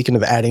 indeed. Speaking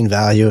of adding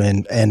value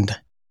and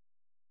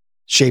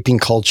shaping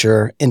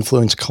culture,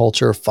 influence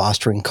culture,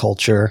 fostering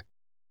culture,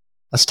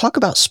 let's talk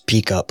about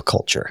Speak Up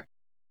culture.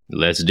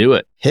 Let's do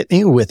it. Hit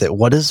me with it.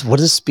 What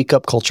does Speak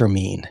Up culture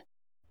mean?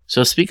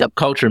 So Speak Up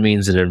culture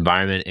means an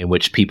environment in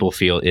which people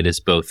feel it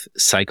is both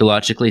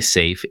psychologically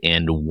safe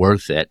and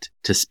worth it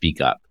to speak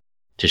up,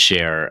 to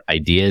share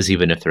ideas,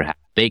 even if they're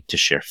half-baked, to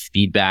share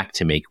feedback,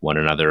 to make one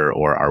another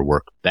or our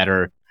work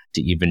better,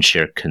 to even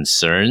share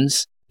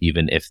concerns,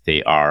 even if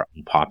they are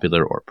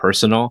unpopular or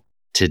personal,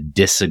 to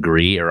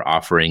disagree or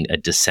offering a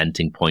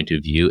dissenting point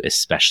of view,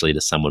 especially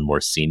to someone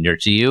more senior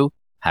to you.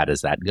 How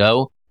does that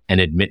go? And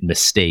admit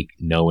mistake,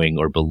 knowing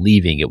or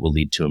believing it will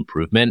lead to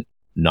improvement,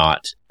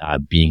 not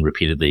being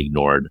repeatedly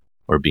ignored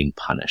or being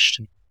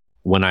punished.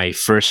 When I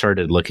first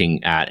started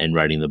looking at and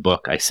writing the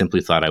book, I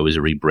simply thought I was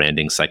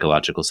rebranding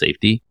psychological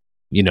safety.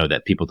 You know,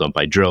 that people don't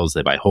buy drills,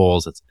 they buy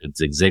holes. It's a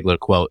Zig Ziglar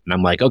quote. And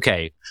I'm like,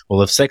 okay,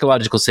 well, if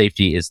psychological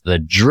safety is the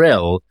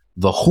drill,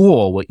 the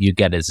hole, what you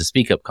get is a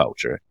speak up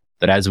culture.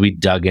 But as we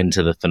dug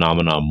into the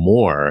phenomenon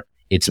more,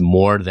 it's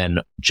more than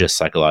just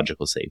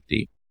psychological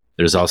safety.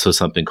 There's also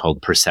something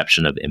called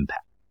perception of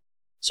impact.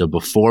 So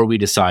before we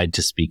decide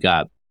to speak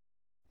up,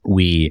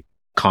 we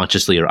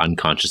consciously or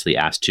unconsciously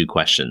ask two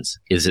questions.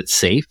 Is it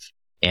safe?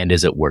 And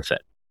is it worth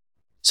it?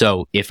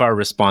 So if our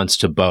response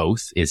to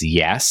both is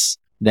yes,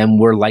 then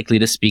we're likely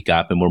to speak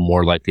up and we're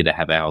more likely to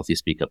have a healthy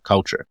speak up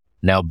culture.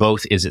 Now,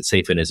 both is it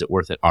safe and is it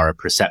worth it are a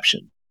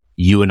perception.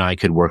 You and I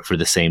could work for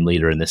the same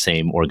leader in the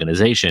same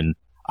organization.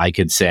 I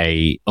could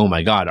say, oh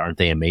my God, aren't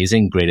they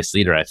amazing? Greatest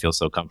leader. I feel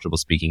so comfortable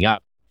speaking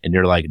up. And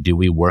you're like, do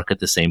we work at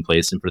the same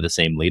place and for the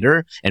same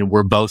leader? And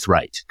we're both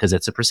right because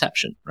it's a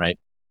perception, right?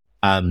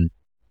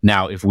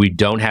 Now, if we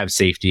don't have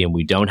safety and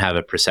we don't have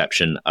a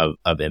perception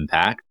of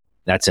impact,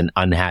 that's an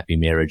unhappy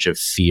marriage of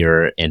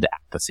fear and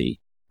apathy.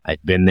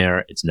 I've been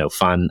there. It's no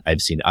fun. I've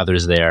seen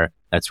others there.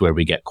 That's where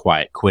we get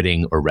quiet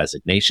quitting or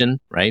resignation,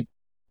 right?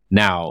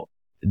 Now,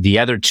 the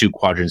other two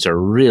quadrants are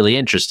really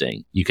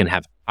interesting. You can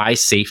have high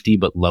safety,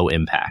 but low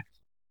impact.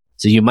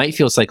 So you might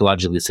feel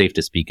psychologically safe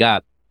to speak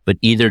up, but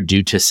either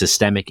due to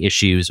systemic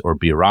issues or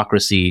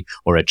bureaucracy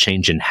or a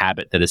change in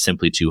habit that is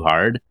simply too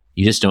hard,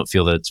 you just don't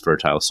feel that it's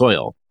fertile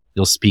soil.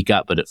 You'll speak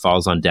up, but it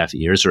falls on deaf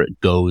ears or it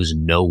goes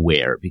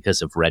nowhere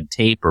because of red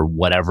tape or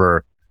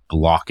whatever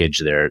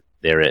blockage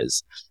there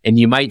is. And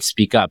you might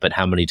speak up, but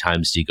how many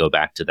times do you go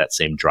back to that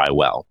same dry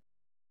well?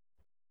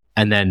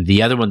 And then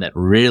the other one that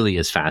really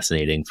is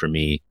fascinating for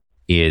me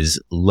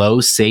is low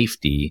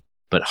safety,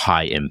 but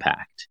high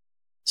impact.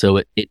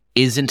 So it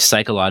isn't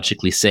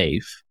psychologically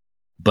safe,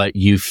 but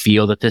you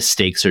feel that the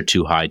stakes are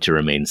too high to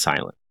remain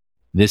silent.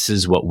 This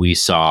is what we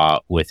saw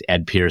with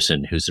Ed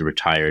Pearson, who's a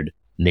retired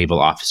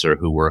naval officer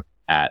who worked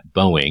at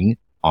Boeing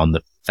on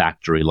the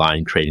factory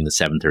line creating the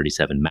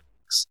 737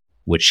 MAX,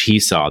 which he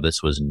saw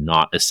this was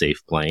not a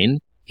safe plane.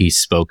 He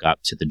spoke up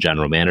to the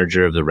general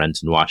manager of the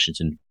Renton,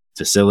 Washington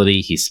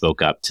facility. He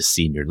spoke up to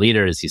senior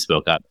leaders. He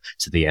spoke up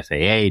to the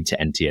FAA, to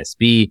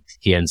NTSB.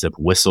 He ends up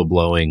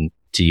whistleblowing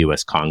to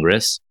US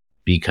Congress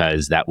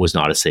because that was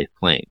not a safe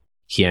plane.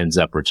 He ends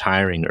up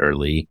retiring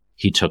early.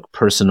 He took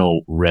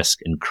personal risk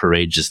and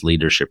courageous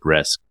leadership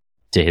risk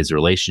to his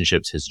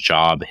relationships, his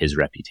job, his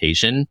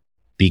reputation,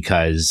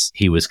 because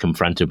he was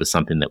confronted with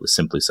something that was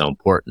simply so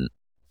important.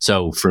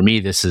 So for me,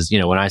 this is,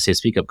 when I say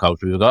speak up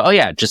culture, people go, oh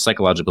yeah, just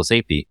psychological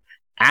safety.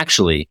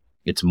 Actually,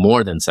 it's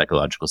more than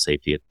psychological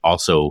safety. It's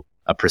also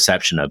a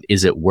perception of,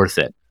 is it worth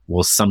it?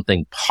 Will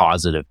something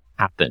positive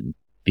happen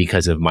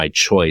because of my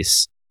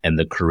choice and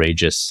the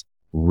courageous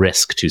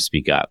risk to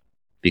speak up?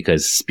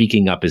 Because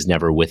speaking up is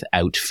never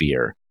without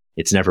fear.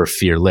 It's never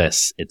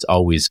fearless. It's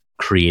always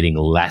creating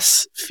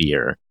less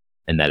fear,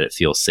 and that it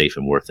feels safe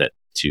and worth it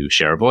to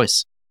share a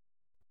voice.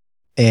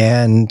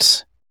 And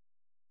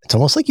it's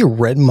almost like you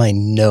read my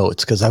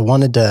notes because I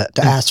wanted to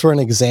ask for an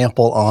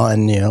example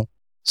on,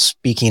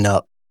 speaking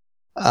up.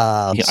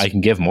 I can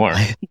give more.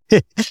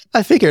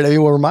 I figured,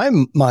 where my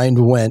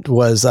mind went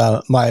was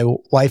my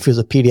wife who's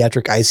a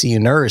pediatric ICU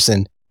nurse,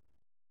 and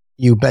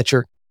you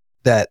betcha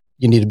that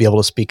you need to be able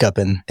to speak up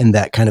in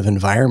that kind of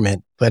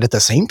environment. But at the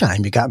same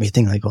time, you got me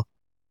thinking like, well,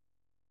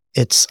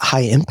 it's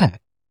high impact,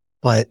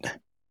 but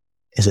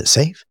is it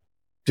safe?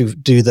 Do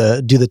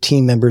the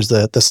team members,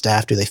 the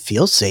staff, do they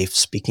feel safe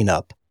speaking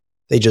up?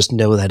 They just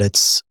know that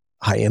it's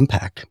high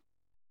impact.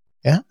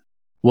 Yeah.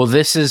 Well,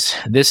 this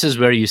is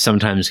where you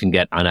sometimes can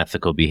get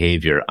unethical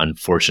behavior,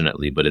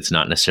 unfortunately, but it's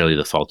not necessarily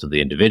the fault of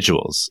the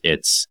individuals.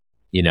 It's,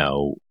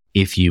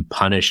 if you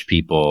punish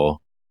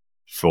people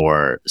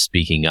for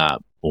speaking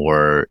up,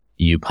 or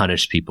you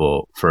punish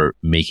people for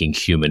making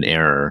human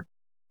error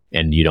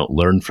and you don't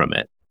learn from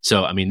it.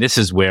 So, this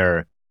is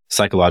where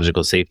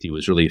psychological safety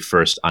was really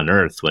first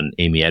unearthed when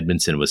Amy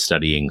Edmondson was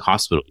studying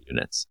hospital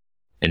units.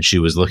 And she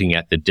was looking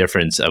at the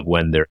difference of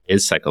when there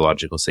is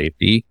psychological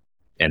safety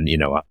and,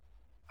 a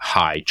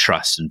high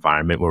trust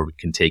environment where we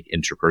can take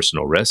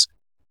interpersonal risk,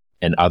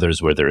 and others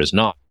where there is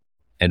not.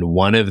 And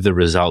one of the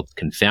results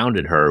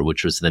confounded her,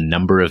 which was the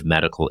number of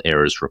medical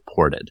errors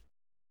reported.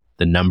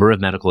 The number of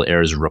medical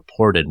errors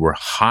reported were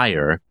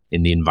higher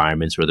in the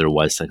environments where there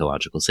was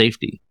psychological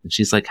safety. And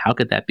she's like, how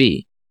could that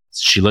be?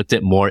 She looked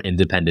at more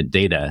independent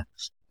data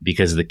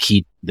because the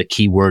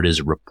key word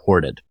is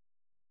reported.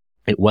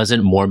 It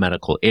wasn't more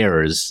medical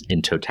errors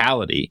in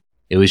totality.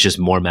 It was just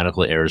more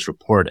medical errors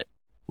reported,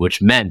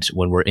 which meant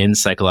when we're in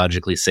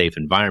psychologically safe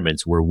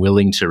environments, we're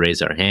willing to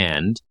raise our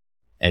hand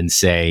and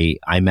say,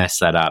 I messed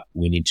that up.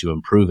 We need to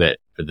improve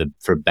it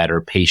for better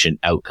patient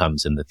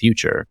outcomes in the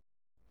future.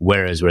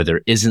 Whereas where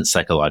there isn't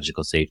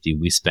psychological safety,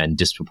 we spend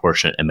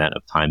disproportionate amount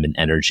of time and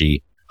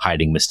energy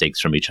hiding mistakes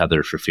from each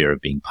other for fear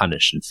of being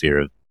punished and fear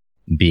of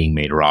being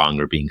made wrong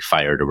or being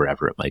fired or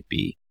whatever it might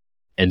be.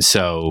 And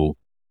so,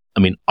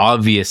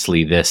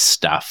 obviously this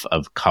stuff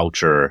of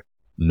culture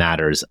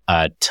matters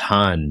a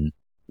ton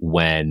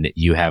when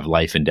you have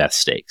life and death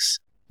stakes,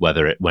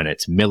 when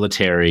it's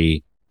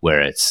military,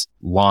 where it's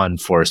law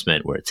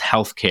enforcement, where it's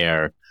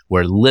healthcare,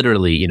 where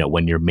literally,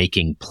 when you're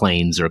making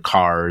planes or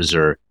cars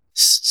or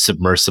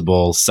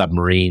submersible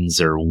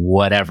submarines or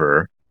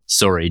whatever.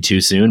 Sorry,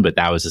 too soon, but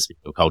that was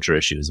a culture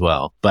issue as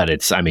well. But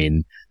it's,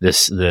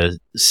 the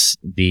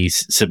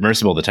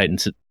submersible, the Titan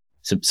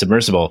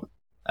submersible,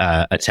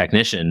 a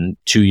technician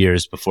 2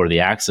 years before the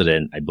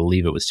accident, I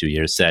believe it was 2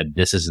 years, said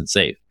this isn't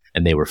safe,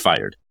 and they were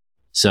fired.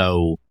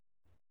 So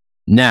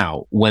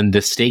now, when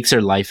the stakes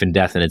are life and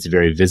death and it's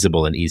very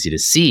visible and easy to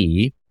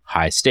see,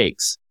 high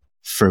stakes.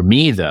 For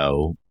me,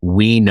 though,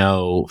 we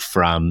know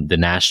from the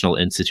National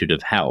Institute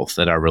of Health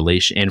that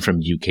and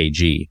from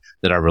UKG,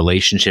 that our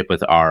relationship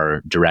with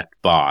our direct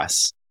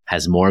boss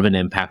has more of an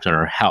impact on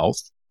our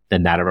health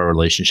than that of our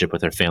relationship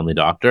with our family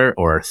doctor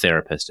or our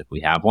therapist if we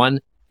have one.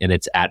 And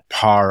it's at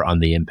par on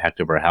the impact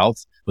of our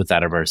health with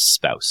that of our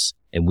spouse.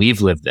 And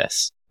we've lived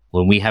this.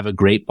 When we have a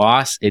great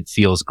boss, it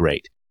feels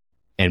great.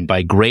 And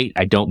by great,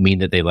 I don't mean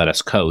that they let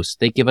us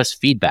coast. They give us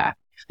feedback.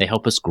 They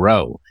help us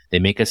grow. They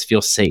make us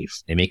feel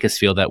safe. They make us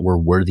feel that we're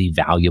worthy,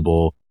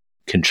 valuable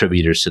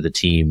contributors to the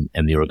team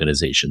and the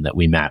organization, that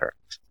we matter.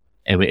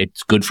 And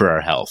it's good for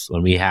our health.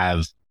 When we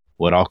have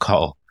what I'll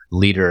call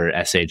leader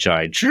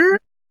SHI,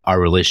 our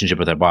relationship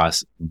with our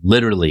boss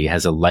literally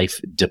has a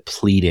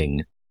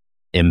life-depleting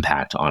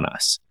impact on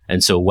us.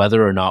 And so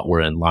whether or not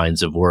we're in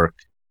lines of work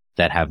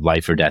that have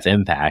life or death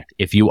impact,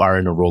 if you are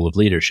in a role of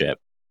leadership,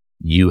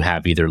 you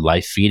have either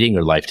life-feeding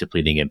or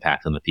life-depleting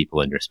impact on the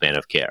people in your span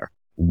of care.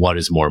 What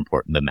is more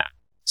important than that?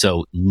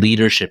 So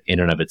leadership in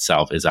and of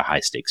itself is a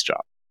high-stakes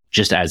job,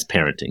 just as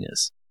parenting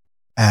is.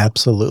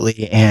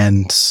 Absolutely.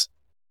 And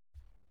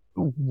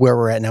where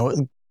we're at now,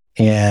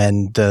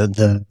 and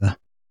the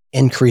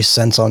increased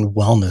sense on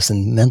wellness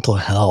and mental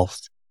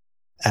health,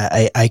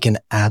 I can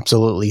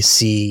absolutely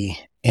see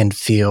and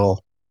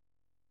feel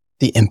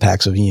the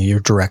impacts of your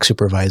direct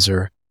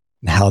supervisor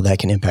and how that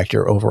can impact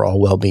your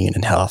overall well-being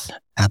and health.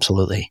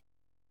 Absolutely.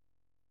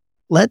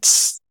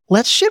 Let's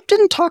shift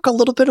and talk a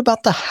little bit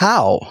about the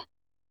how.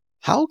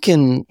 How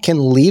can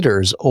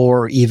leaders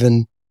or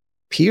even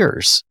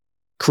peers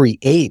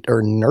create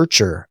or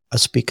nurture a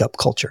speak up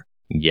culture?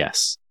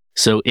 Yes.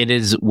 So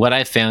what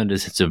I found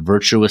is it's a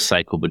virtuous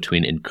cycle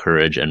between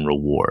encourage and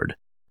reward,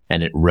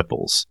 and it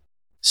ripples.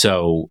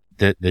 So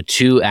the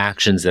two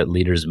actions that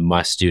leaders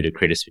must do to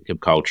create a speak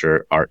up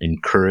culture are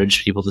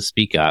encourage people to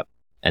speak up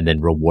and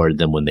then reward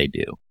them when they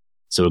do.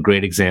 So a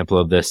great example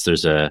of this,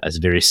 there's a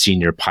very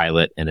senior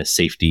pilot and a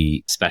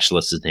safety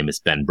specialist. His name is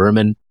Ben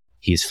Berman.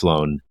 He's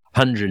flown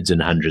hundreds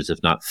and hundreds,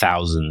 if not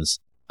thousands,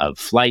 of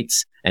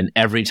flights. And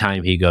every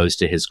time he goes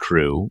to his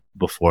crew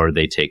before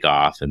they take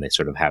off and they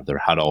sort of have their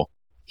huddle,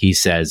 he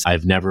says,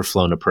 I've never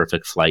flown a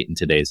perfect flight and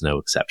today's no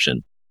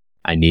exception.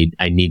 I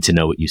need to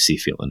know what you see,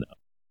 feel, and know.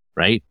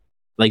 Right?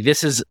 Like,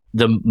 this is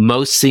the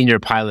most senior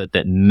pilot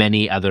that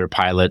many other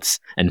pilots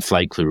and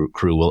flight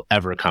crew will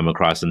ever come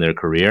across in their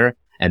career.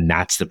 And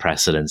that's the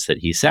precedence that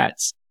he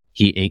sets.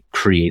 He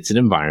creates an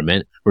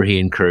environment where he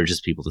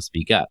encourages people to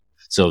speak up.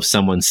 So if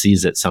someone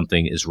sees that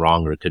something is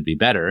wrong or could be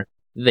better,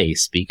 they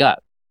speak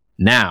up.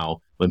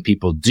 Now, when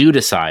people do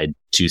decide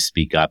to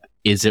speak up,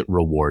 is it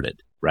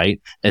rewarded, right?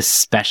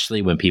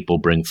 Especially when people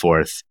bring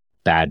forth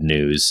bad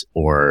news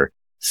or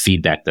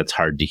feedback that's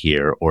hard to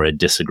hear or a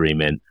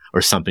disagreement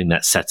or something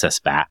that sets us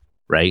back,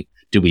 right?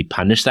 Do we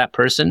punish that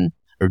person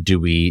or do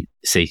we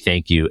say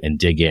thank you and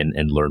dig in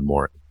and learn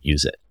more,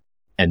 use it?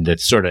 And the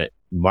sort of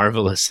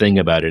marvelous thing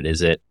about it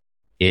is it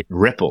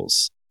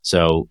ripples.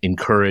 So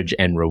encourage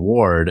and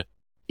reward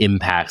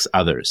impacts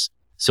others.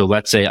 So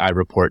let's say I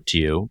report to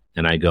you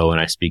and I go and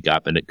I speak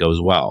up and it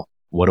goes well.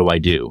 What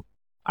do?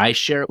 I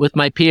share it with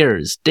my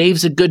peers.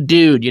 Dave's a good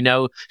dude,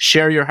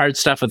 share your hard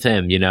stuff with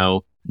him,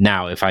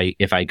 Now, if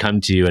I come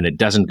to you and it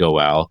doesn't go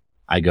well,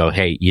 I go,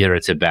 hey, either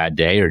it's a bad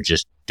day or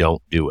just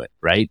don't do it,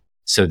 right?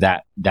 So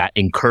that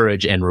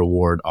encourage and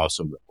reward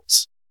also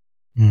ripples.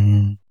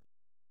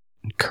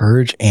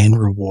 Encourage and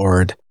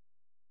reward.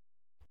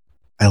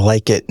 I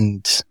like it.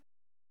 And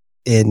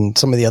in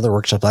some of the other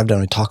workshops I've done,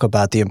 we talk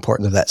about the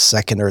importance of that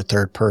second or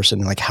third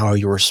person, like how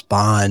you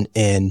respond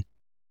in,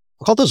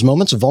 we'll call those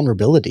moments of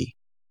vulnerability,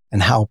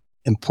 and how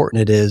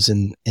important it is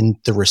in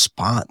the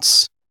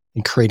response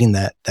and creating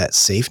that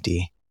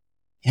safety.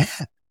 Yeah.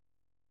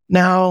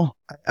 Now,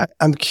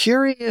 I'm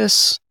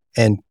curious,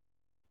 and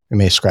we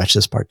may scratch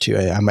this part too.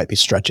 I might be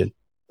stretching.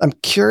 I'm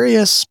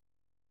curious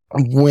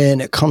when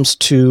it comes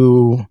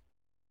to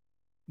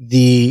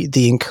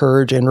the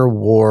encourage and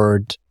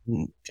reward,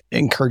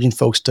 encouraging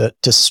folks to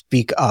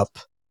speak up.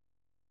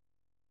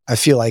 I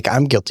feel like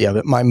I'm guilty of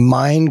it. My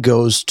mind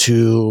goes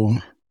to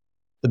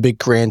the big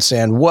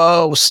grandstand,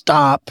 whoa,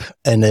 stop.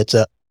 And it's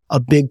a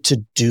big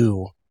to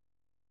do.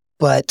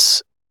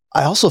 But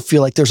I also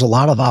feel like there's a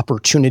lot of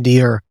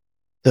opportunity or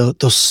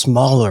those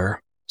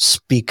smaller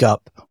speak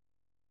up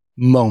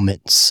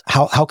moments.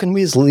 How can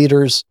we as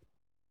leaders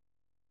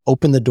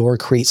open the door,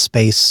 create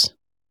space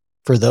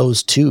for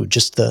those too?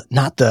 Just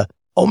not the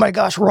oh my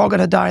gosh, we're all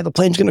going to die, the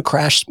plane's going to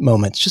crash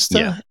moments. Just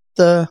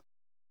the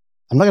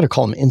I'm not going to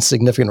call them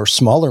insignificant or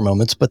smaller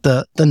moments, but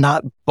the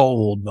not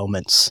bold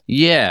moments.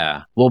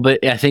 Yeah. Well,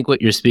 but I think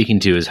what you're speaking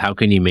to is how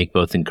can you make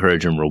both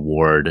encourage and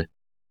reward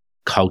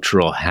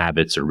cultural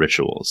habits or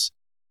rituals?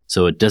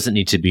 So it doesn't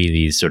need to be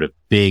these sort of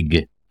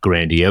big,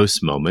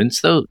 grandiose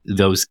moments, though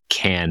those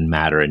can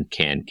matter and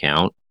can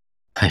count.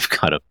 I've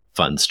got a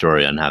fun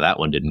story on how that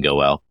one didn't go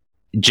well.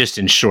 Just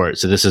in short,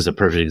 so this is a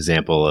perfect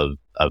example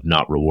of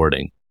not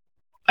rewarding.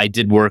 I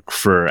did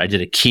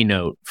a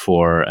keynote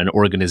for an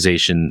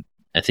organization.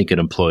 I think it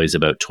employs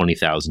about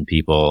 20,000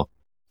 people.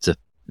 It's a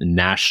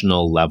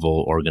national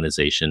level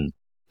organization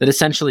that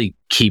essentially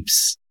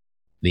keeps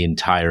the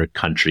entire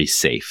country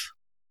safe.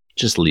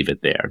 Just leave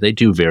it there. They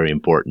do very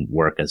important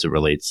work as it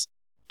relates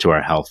to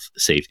our health,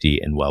 safety,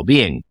 and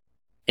well-being.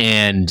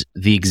 And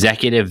the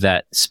executive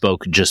that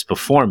spoke just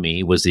before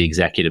me was the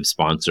executive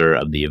sponsor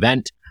of the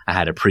event. I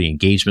had a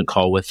pre-engagement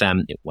call with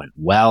them. It went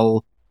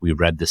well. We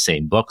read the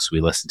same books.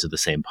 We listened to the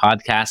same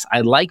podcasts.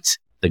 I liked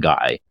the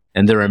guy.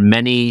 And there are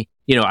many,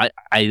 I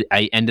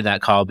ended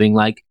that call being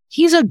like,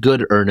 he's a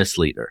good, earnest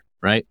leader,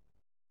 right?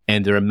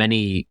 And there are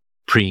many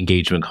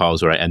pre-engagement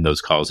calls where I end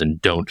those calls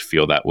and don't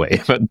feel that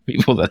way about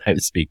people that I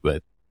speak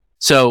with.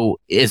 So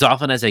as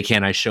often as I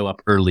can, I show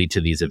up early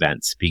to these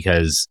events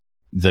because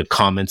the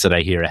comments that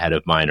I hear ahead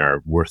of mine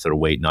are worth their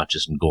weight, not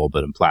just in gold,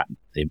 but in platinum.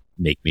 They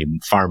make me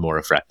far more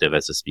effective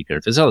as a speaker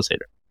and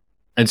facilitator.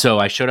 And so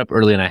I showed up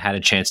early and I had a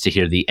chance to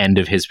hear the end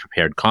of his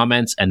prepared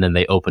comments, and then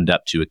they opened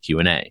up to a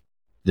Q&A.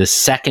 The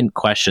second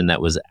question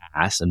that was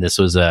asked, and this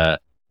was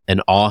an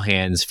all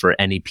hands for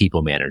any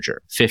people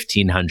manager,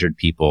 1,500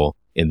 people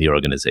in the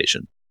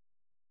organization.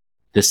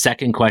 The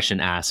second question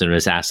asked, and it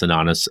was asked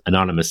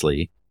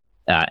anonymously,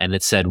 and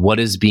it said, what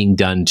is being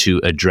done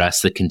to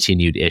address the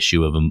continued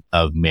issue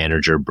of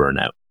manager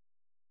burnout?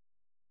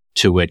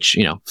 To which,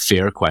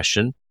 fair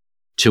question,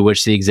 to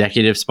which the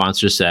executive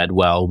sponsor said,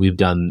 well, we've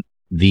done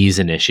these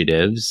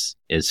initiatives.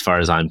 As far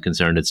as I'm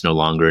concerned, it's no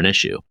longer an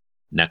issue.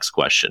 Next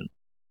question.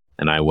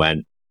 And I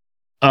went,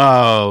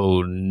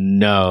 oh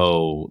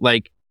no.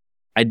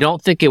 I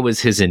don't think it was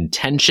his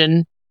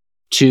intention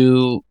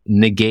to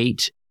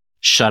negate,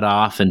 shut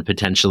off, and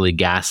potentially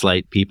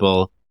gaslight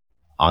people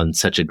on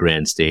such a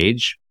grand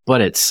stage, but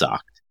it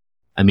sucked.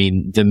 I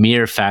mean, the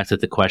mere fact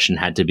that the question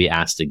had to be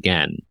asked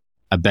again,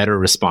 a better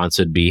response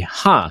would be,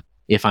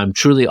 if I'm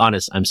truly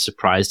honest, I'm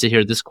surprised to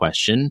hear this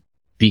question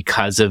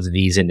because of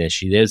these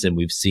initiatives, and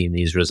we've seen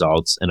these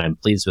results, and I'm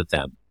pleased with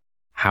them.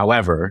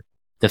 However,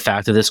 the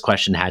fact that this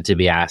question had to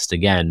be asked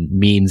again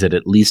means that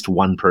at least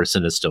one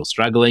person is still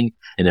struggling.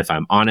 And if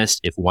I'm honest,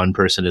 if one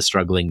person is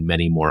struggling,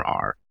 many more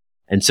are.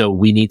 And so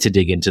we need to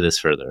dig into this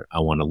further.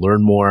 I want to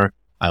learn more.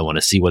 I want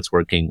to see what's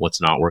working,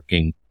 what's not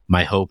working.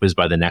 My hope is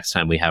by the next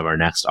time we have our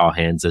next all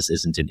hands, this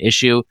isn't an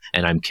issue.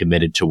 And I'm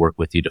committed to work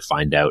with you to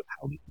find out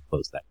how we can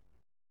close that.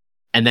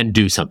 And then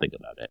do something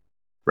about it,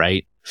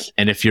 right?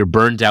 And if you're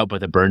burned out by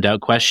the burned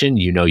out question,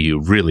 you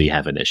really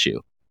have an issue.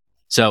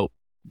 So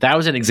that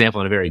was an example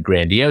on a very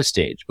grandiose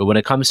stage. But when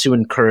it comes to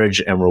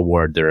encourage and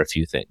reward, there are a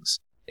few things.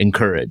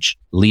 Encourage.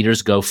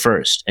 Leaders go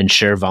first and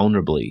share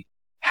vulnerably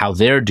how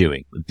they're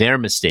doing, their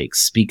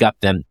mistakes, speak up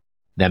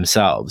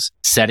themselves,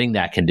 setting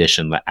that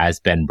condition as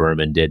Ben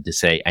Berman did to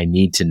say, I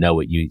need to know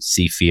what you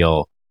see,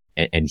 feel,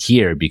 and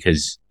hear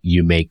because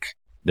you make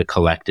the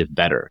collective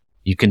better.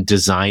 You can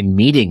design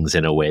meetings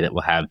in a way that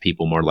will have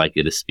people more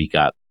likely to speak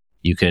up.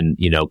 You can,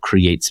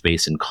 create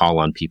space and call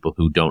on people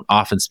who don't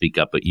often speak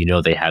up, but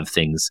they have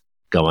things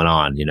going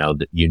on,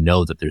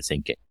 that they're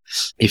thinking.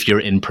 If you're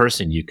in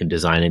person, you can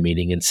design a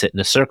meeting and sit in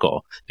a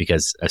circle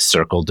because a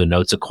circle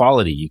denotes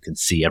equality. You can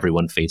see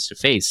everyone face to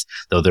face,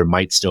 though there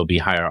might still be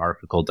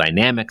hierarchical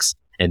dynamics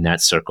in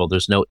that circle.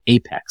 There's no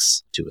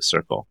apex to a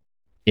circle.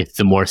 If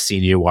the more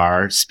senior you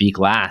are, speak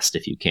last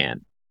if you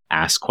can.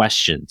 Ask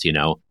questions,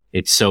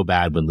 It's so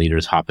bad when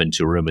leaders hop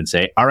into a room and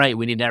say, all right,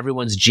 we need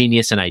everyone's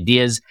genius and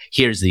ideas.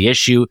 Here's the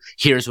issue.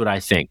 Here's what I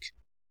think.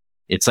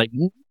 It's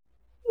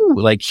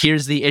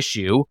here's the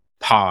issue.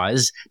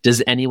 Pause.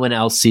 Does anyone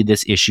else see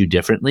this issue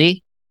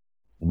differently?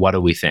 What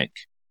do we think?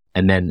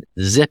 And then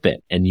zip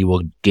it, and you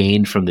will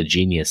gain from the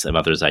genius of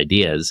others'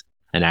 ideas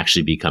and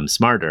actually become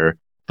smarter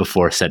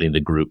before setting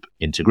the group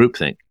into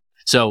groupthink.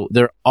 So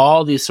there are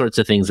all these sorts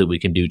of things that we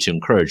can do to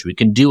encourage. We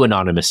can do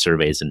anonymous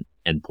surveys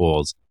and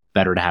polls.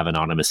 Better to have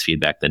anonymous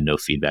feedback than no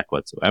feedback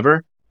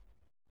whatsoever.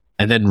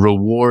 And then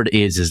reward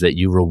is that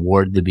you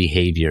reward the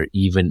behavior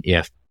even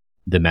if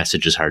the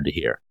message is hard to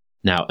hear.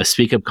 Now, a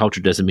speak up culture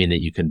doesn't mean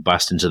that you can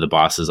bust into the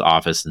boss's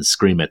office and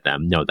scream at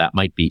them. No, that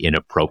might be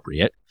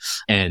inappropriate.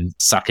 And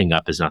sucking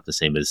up is not the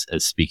same as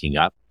speaking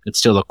up. It's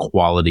still a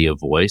quality of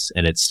voice,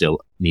 and it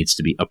still needs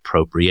to be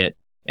appropriate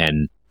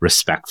and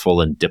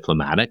respectful and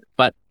diplomatic.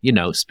 But,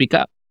 speak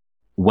up.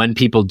 When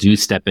people do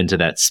step into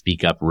that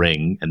speak up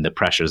ring and the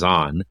pressure's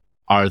on,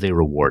 are they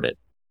rewarded?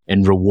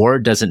 And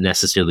reward doesn't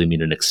necessarily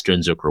mean an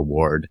extrinsic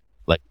reward,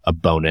 like a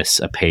bonus,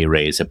 a pay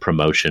raise, a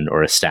promotion,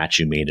 or a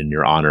statue made in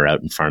your honor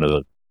out in front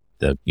of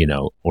the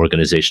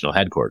organizational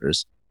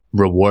headquarters.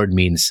 Reward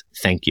means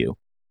thank you.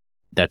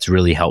 That's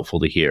really helpful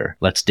to hear.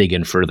 Let's dig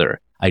in further.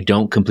 I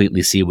don't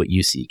completely see what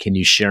you see. Can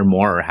you share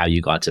more or how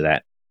you got to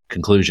that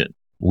conclusion?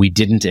 We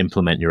didn't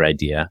implement your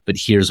idea, but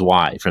here's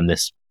why, from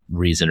this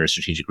reason or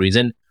strategic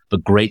reason,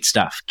 but great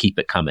stuff. Keep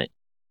it coming.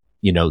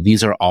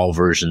 These are all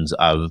versions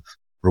of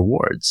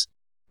rewards.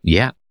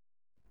 Yeah.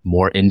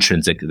 More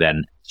intrinsic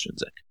than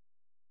extrinsic.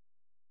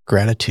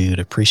 Gratitude,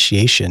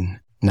 appreciation,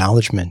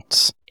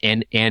 acknowledgement.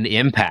 And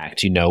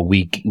impact.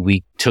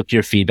 We took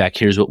your feedback.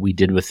 Here's what we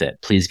did with it.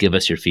 Please give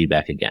us your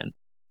feedback again.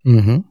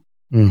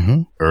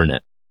 Earn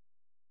it.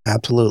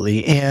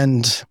 Absolutely.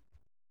 And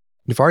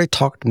we've already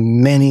talked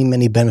many,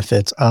 many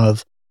benefits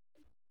of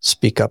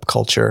speak up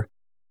culture.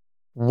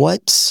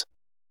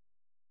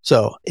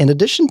 So in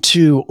addition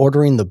to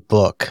ordering the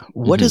book,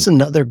 what is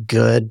another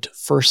good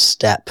first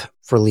step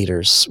for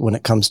leaders when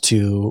it comes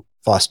to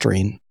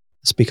fostering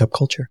speak up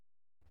culture?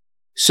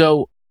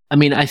 So,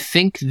 I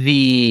think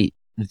the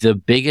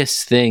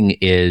biggest thing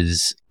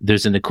is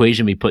there's an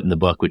equation we put in the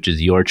book, which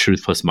is your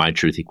truth plus my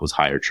truth equals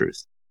higher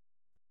truth.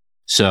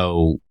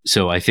 So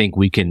I think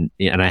we can,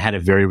 and I had a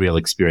very real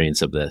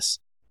experience of this.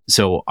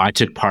 So I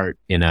took part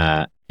in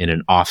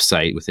an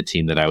offsite with a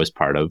team that I was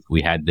part of.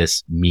 We had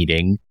this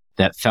meeting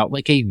that felt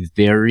like a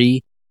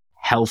very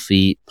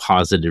healthy,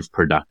 positive,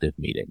 productive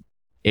meeting.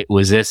 It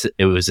was as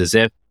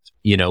if,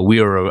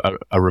 we were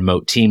a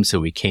remote team. So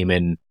we came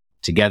in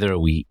together,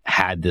 we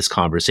had this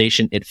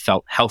conversation. It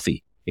felt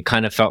healthy. It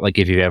kind of felt like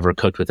if you've ever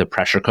cooked with a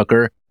pressure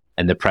cooker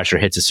and the pressure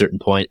hits a certain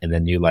point and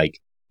then you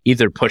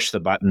either push the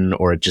button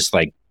or just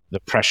the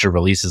pressure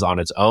releases on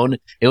its own.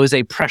 It was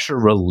a pressure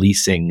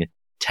releasing,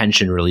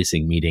 tension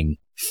releasing meeting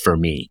for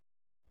me.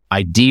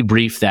 I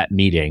debriefed that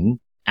meeting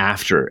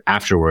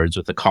afterwards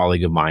with a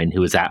colleague of mine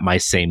who was at my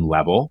same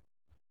level.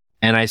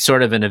 And I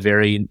sort of in a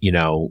very,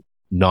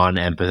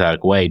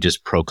 non-empathetic way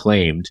just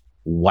proclaimed,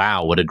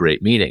 wow, what a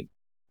great meeting.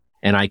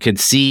 And I could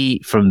see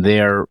from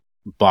their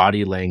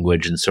body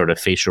language and sort of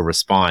facial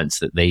response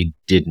that they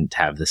didn't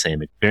have the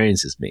same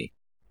experience as me.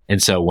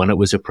 And so when it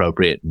was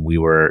appropriate and we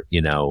were,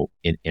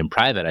 in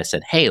private, I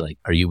said, hey,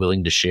 are you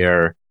willing to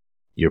share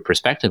your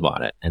perspective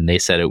on it? And they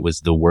said it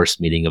was the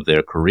worst meeting of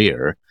their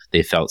career.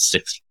 They felt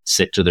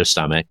sick to their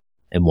stomach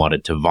and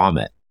wanted to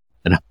vomit.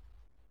 And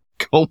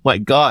oh my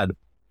God,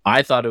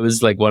 I thought it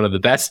was one of the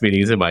best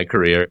meetings in my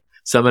career.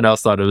 Someone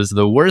else thought it was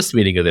the worst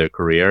meeting of their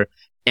career.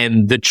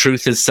 And the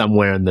truth is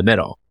somewhere in the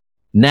middle.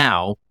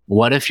 Now,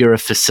 what if you're a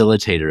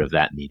facilitator of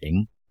that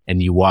meeting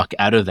and you walk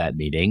out of that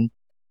meeting?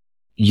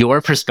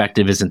 Your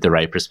perspective isn't the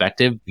right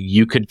perspective.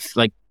 You could,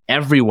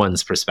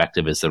 everyone's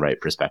perspective is the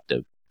right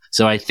perspective.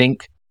 So I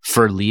think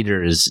for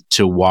leaders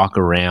to walk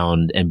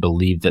around and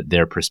believe that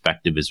their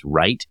perspective is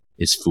right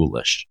is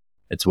foolish.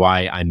 It's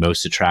why I'm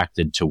most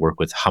attracted to work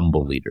with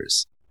humble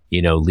leaders.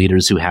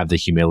 Leaders who have the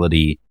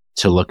humility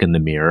to look in the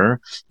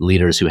mirror,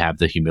 leaders who have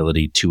the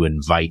humility to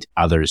invite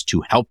others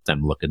to help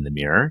them look in the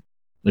mirror.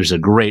 There's a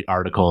great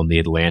article in The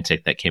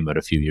Atlantic that came out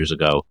a few years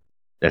ago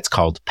that's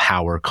called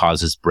Power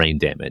Causes Brain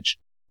Damage.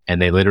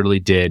 And they literally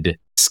did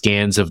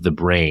scans of the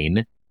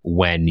brain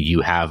when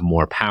you have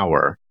more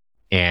power,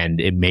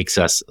 and it makes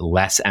us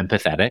less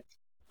empathetic,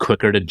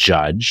 quicker to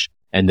judge,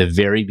 and the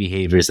very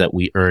behaviors that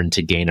we earn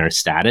to gain our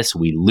status,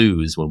 we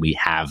lose when we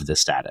have the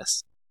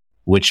status,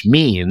 which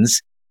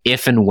means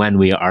if and when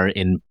we are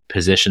in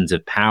positions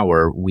of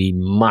power, we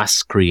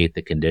must create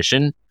the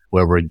condition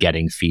where we're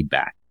getting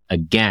feedback.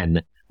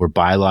 Again, we're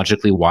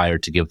biologically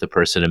wired to give the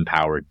person in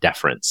power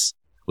deference,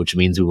 which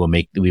means we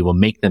will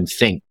make them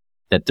think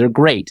that they're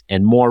great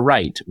and more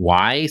right.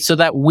 Why? So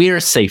that we're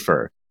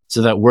safer,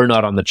 so that we're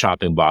not on the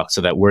chopping block,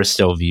 so that we're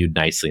still viewed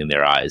nicely in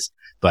their eyes.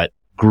 But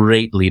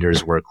great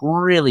leaders work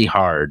really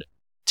hard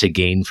to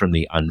gain from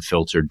the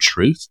unfiltered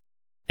truth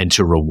and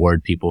to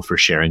reward people for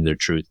sharing their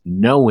truth,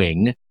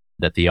 knowing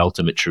that the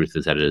ultimate truth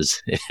is that it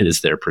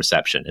is their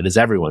perception. It is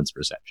everyone's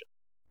perception.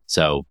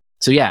 So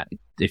yeah,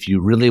 if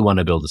you really want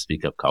to build a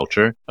speak up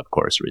culture, of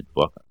course, read the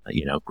book,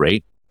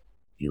 great.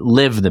 You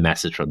live the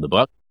message from the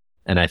book.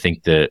 And I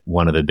think that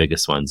one of the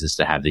biggest ones is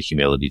to have the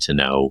humility to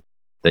know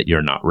that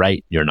you're not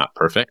right, you're not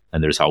perfect,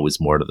 and there's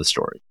always more to the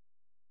story.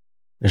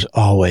 There's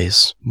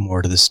always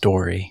more to the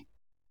story.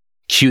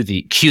 Cue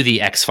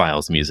the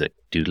X-Files music.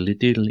 Doodly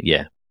doodly.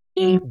 Yeah.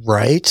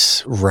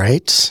 Right. Well,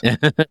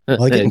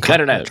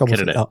 cut it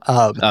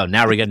out.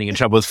 Now we're getting in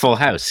trouble with Full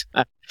House.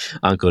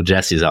 Uncle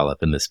Jesse's all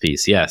up in this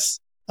piece. Yes.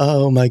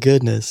 Oh my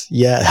goodness.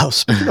 Yeah.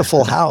 Speaking of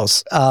Full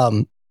House,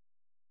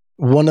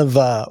 one of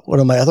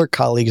my other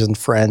colleagues and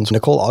friends,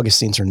 Nicole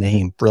Augustine's her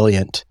name,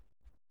 brilliant.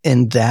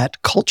 And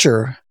that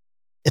culture,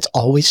 it's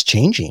always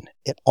changing.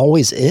 It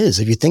always is.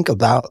 If you think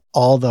about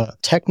all the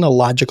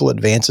technological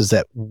advances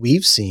that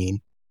we've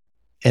seen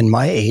in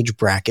my age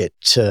bracket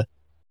to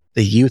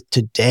the youth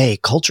today,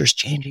 culture's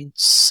changing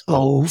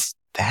so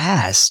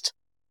fast,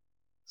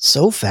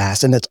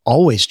 and it's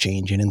always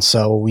changing. And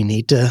so we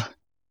need to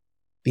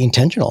be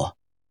intentional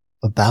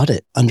about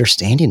it,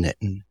 understanding it,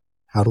 and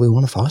how do we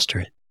want to foster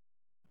it?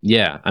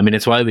 Yeah.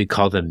 It's why we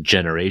call them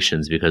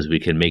generations, because we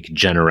can make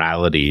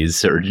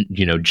generalities or,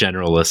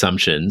 general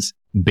assumptions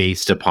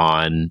based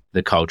upon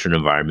the culture and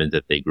environment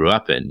that they grew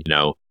up in. You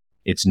know,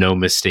 it's no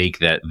mistake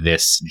that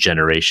this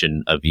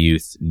generation of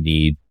youth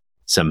need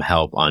some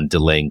help on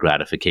delaying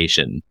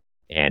gratification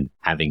and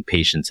having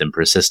patience and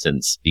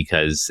persistence,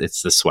 because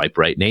it's the swipe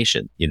right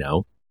nation. You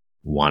know,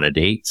 want a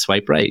date,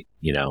 swipe right,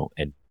 you know,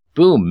 and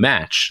boom,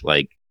 match.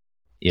 Like,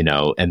 you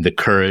know, and the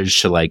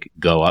courage to like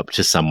go up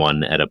to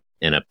someone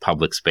in a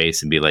public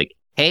space and be like,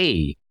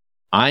 hey,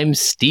 I'm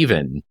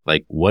Steven.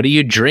 Like, what are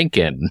you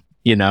drinking?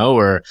 You know,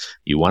 or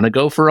you want to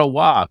go for a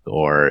walk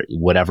or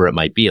whatever it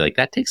might be. Like,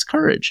 that takes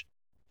courage.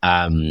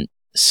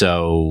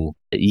 So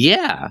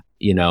yeah,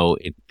 you know,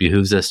 it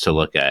behooves us to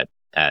look at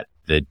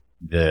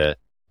the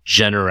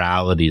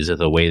generalities of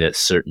the way that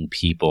certain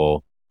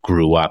people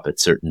grew up at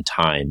certain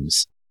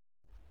times,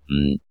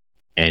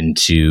 and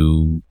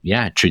to,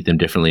 treat them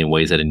differently in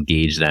ways that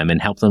engage them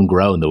and help them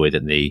grow in the way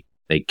that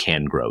they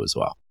can grow as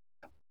well.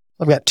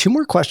 I've got 2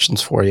 more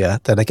questions for you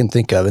that I can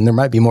think of, and there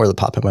might be more that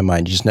pop in my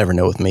mind. You just never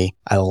know with me.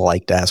 I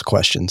like to ask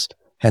questions,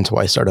 hence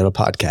why I started a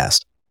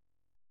podcast.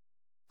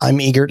 I'm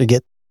eager to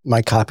get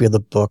my copy of the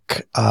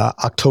book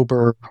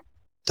October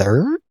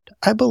 3rd,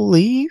 I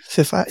believe.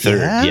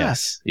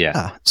 Yes.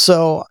 Yeah.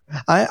 So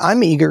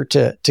I'm eager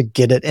to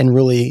get it and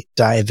really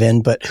dive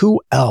in, but who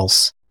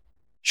else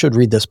should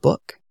read this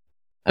book?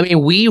 I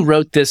mean, we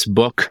wrote this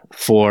book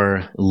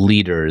for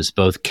leaders,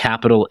 both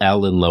capital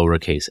L and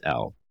lowercase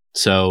l.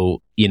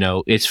 So, you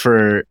know, it's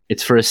for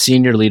a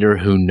senior leader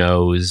who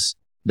knows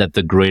that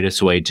the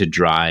greatest way to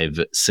drive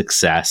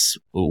success,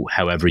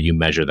 however you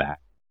measure that,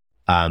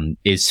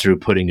 is through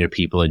putting your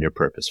people and your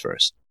purpose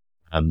first.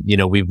 You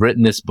know, we've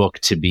written this book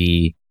to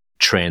be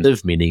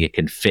transitive, meaning it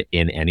can fit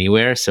in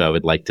anywhere. So I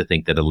would like to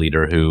think that a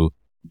leader who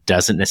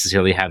doesn't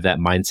necessarily have that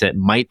mindset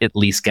might at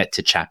least get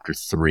to chapter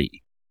 3.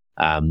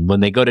 When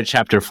they go to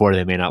chapter 4,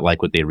 they may not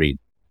like what they read,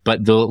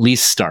 but they'll at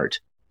least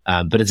start.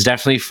 But it's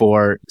definitely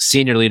for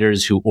senior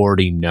leaders who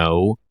already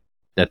know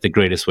that the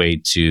greatest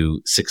way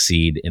to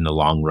succeed in the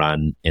long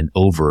run and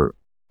over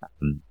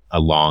a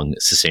long,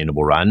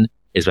 sustainable run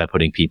is by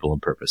putting people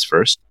and purpose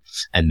first,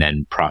 and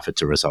then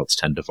profits or results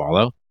tend to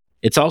follow.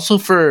 It's also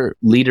for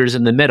leaders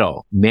in the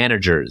middle,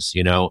 managers.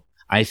 You know,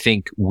 I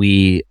think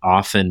we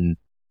often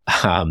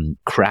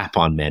crap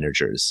on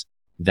managers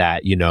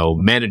that, you know,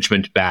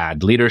 management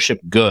bad, leadership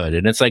good.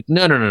 And it's like,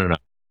 no.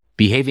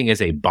 Behaving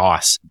as a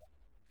boss,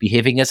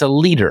 behaving as a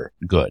leader,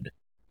 good.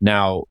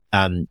 Now,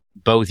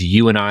 both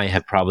you and I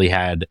have probably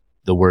had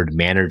the word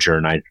manager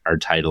in our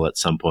title at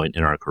some point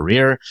in our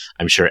career.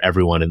 I'm sure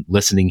everyone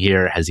listening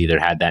here has either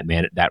had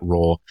that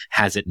role,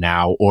 has it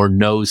now, or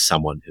knows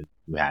someone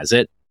who has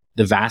it.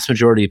 The vast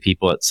majority of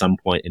people at some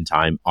point in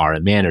time are a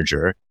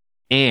manager,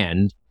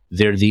 and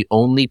they're the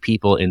only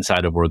people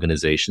inside of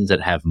organizations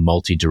that have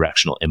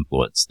multi-directional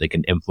influence. They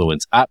can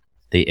influence up,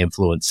 they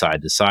influence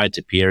side to side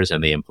to peers,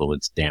 and they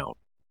influence down.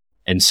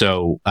 And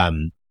so,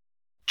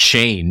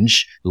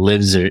 change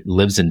lives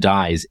and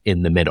dies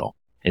in the middle.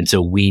 And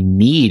so we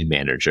need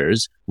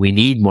managers. We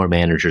need more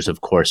managers, of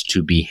course,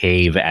 to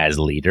behave as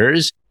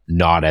leaders,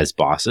 not as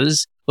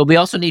bosses. But we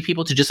also need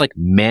people to just like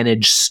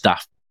manage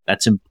stuff.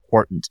 That's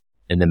important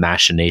in the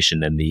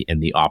machination and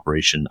the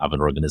operation of an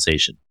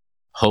organization.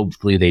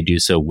 Hopefully they do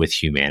so with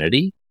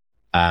humanity.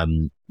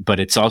 But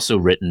it's also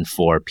written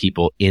for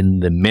people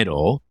in the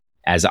middle,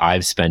 as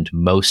I've spent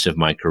most of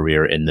my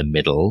career in the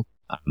middle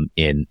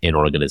in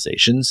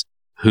organizations,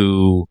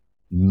 who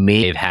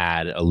may have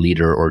had a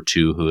leader or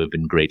two who have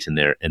been great in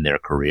their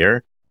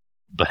career,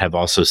 but have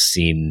also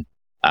seen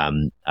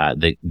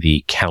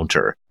the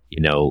counter,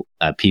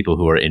 people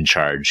who are in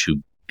charge who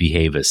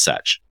behave as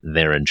such.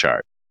 They're in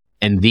charge.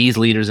 And these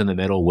leaders in the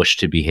middle wish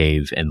to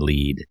behave and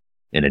lead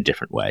in a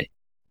different way.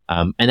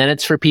 And then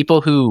it's for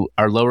people who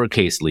are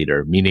lowercase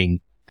leader, meaning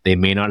they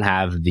may not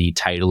have the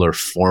title or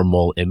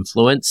formal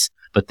influence,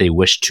 but they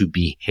wish to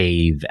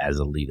behave as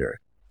a leader.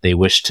 They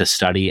wish to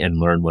study and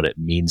learn what it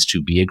means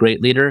to be a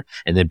great leader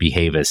and then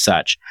behave as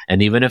such.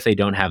 And even if they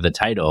don't have the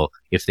title,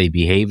 if they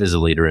behave as a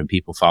leader and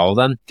people follow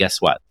them,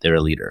 guess what? They're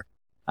a leader.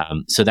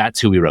 So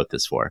that's who we wrote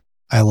this for.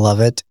 I love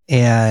it.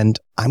 And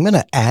I'm going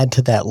to add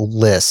to that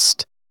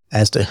list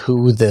as to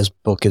who this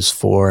book is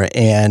for.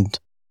 And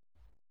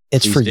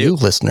it's Please for do. You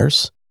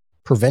listeners,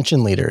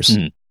 prevention leaders.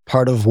 Mm-hmm.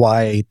 Part of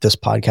why this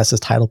podcast is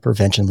titled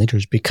Prevention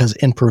Leaders, because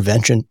in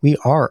prevention, we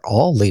are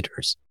all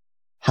leaders.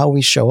 How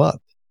we show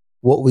up,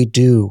 what we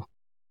do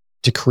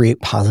to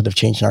create positive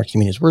change in our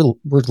communities. We're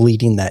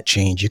leading that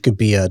change. You could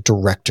be a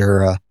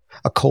director,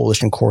 a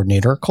coalition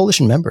coordinator, a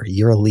coalition member.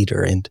 You're a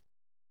leader. And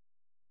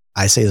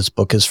I say this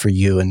book is for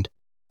you. And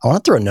I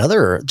want to throw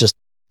another just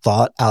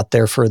thought out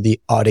there for the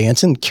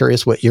audience, and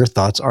curious what your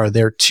thoughts are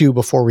there too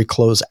before we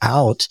close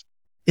out,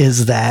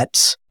 is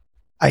that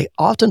I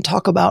often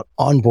talk about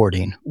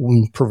onboarding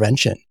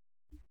prevention.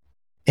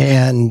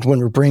 And when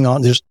we bring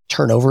on, there's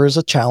turnover is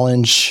a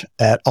challenge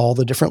at all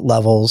the different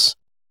levels.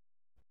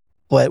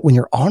 But when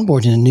you're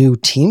onboarding a new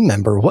team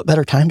member, what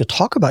better time to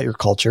talk about your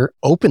culture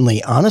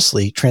openly,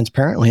 honestly,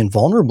 transparently, and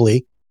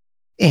vulnerably,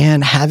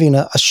 and having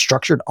a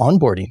structured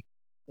onboarding.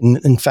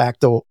 In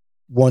fact,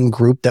 one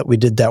group that we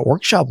did that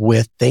workshop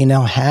with, they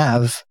now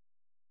have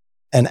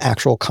an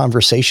actual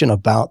conversation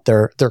about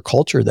their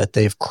culture that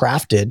they've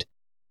crafted.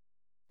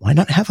 Why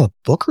not have a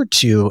book or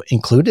two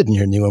included in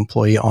your new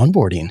employee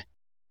onboarding?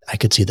 I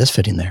could see this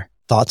fitting there.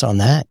 Thoughts on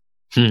that?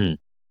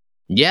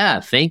 Yeah,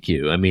 thank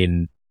you. I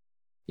mean,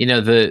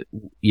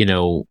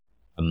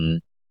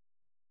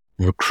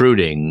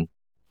 recruiting,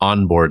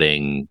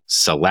 onboarding,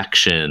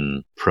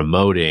 selection,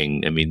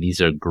 promoting. I mean,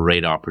 these are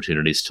great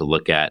opportunities to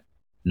look at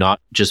not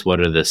just what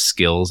are the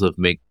skills of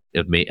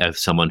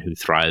someone who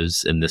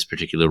thrives in this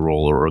particular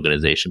role or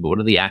organization, but what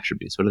are the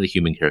attributes? What are the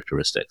human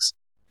characteristics?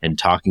 And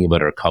talking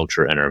about our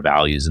culture and our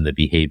values and the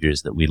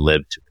behaviors that we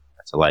live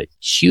to life,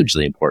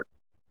 hugely important.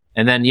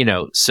 And then,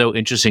 so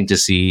interesting to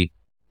see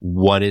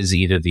what is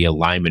either the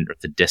alignment or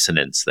the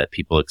dissonance that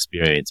people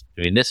experience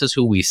between this is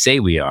who we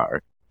say we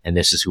are and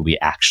this is who we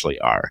actually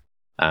are.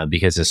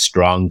 Because a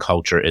strong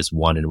culture is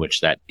one in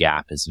which that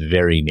gap is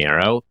very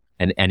narrow.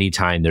 And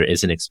anytime there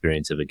is an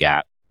experience of a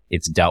gap,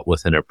 it's dealt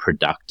with in a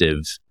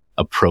productive,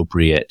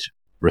 appropriate,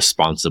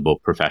 responsible,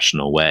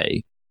 professional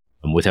way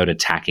without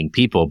attacking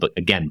people. But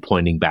again,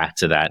 pointing back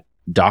to that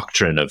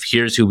doctrine of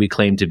here's who we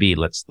claim to be.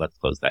 Let's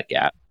close that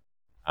gap.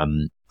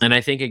 And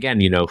I think,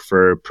 again,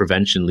 for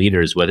prevention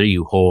leaders, whether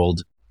you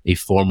hold a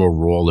formal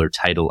role or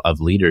title of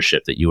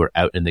leadership, that you are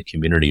out in the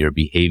community, your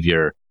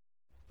behavior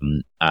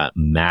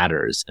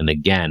matters. And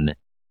again,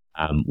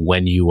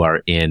 when you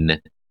are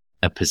in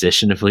a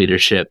position of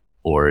leadership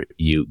or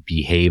you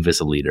behave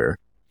as a leader,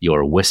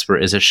 your whisper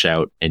is a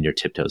shout and your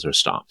tiptoes are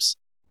stomps.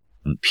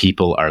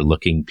 People are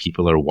looking,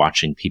 people are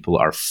watching, people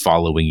are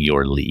following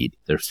your lead.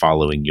 They're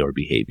following your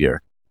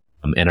behavior.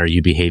 And are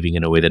you behaving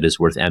in a way that is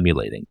worth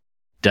emulating?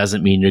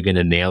 Doesn't mean you're going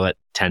to nail it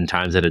 10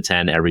 times out of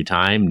 10 every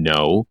time.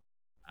 No.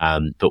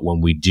 But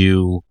when we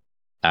do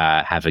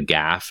have a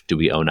gaffe, do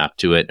we own up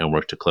to it and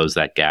work to close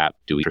that gap?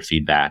 Do we for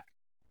feedback?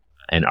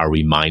 And are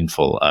we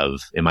mindful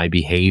of, am I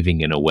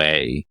behaving in a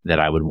way that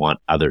I would want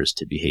others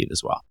to behave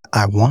as well?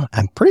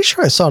 I'm pretty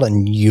sure I saw it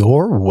on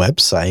your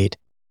website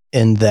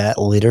in that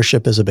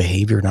leadership is a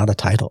behavior, not a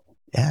title.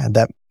 Yeah,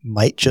 that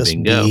might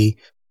just be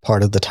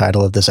part of the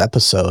title of this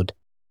episode.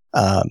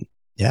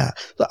 Yeah,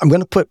 I'm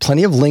going to put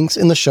plenty of links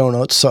in the show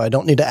notes, so I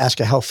don't need to ask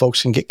you how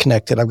folks can get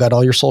connected. I've got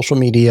all your social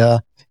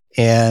media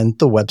and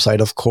the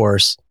website, of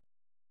course.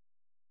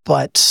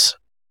 But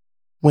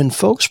when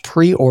folks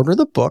pre-order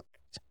the book,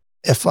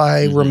 if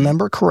I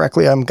remember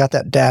correctly, I've got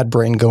that dad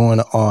brain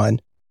going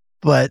on,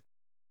 but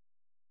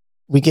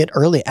we get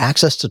early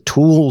access to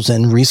tools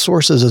and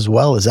resources as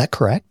well. Is that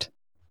correct?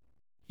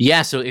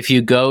 Yeah. So if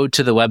you go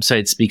to the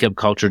website,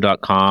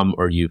 speakupculture.com,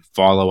 or you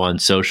follow on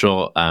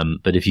social,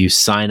 but if you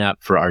sign up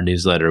for our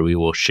newsletter, we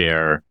will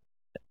share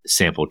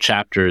sample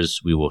chapters.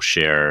 We will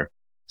share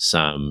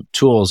some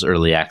tools,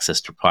 early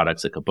access to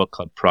products like a book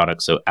club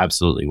product. So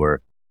absolutely, we're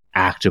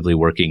actively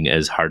working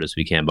as hard as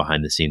we can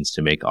behind the scenes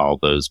to make all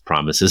those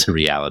promises a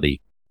reality.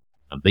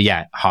 But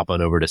yeah, hop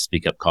on over to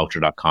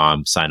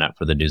speakupculture.com, sign up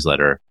for the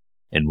newsletter,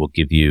 and we'll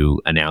give you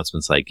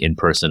announcements like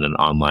in-person and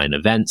online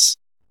events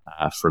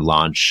for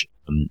launch,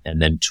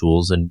 and then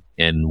tools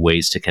and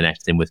ways to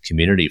connect them with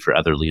community for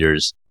other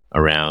leaders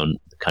around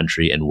the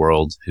country and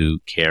world who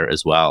care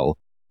as well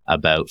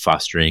about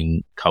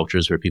fostering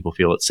cultures where people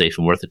feel it's safe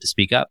and worth it to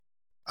speak up.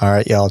 All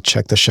right, y'all,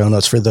 check the show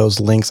notes for those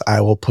links. I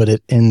will put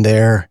it in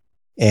there.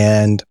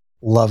 And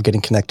love getting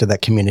connected to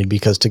that community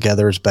because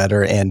together is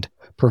better and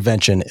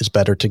prevention is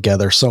better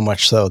together. So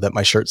much so that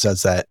my shirt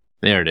says that.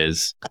 There it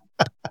is.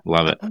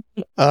 Love it.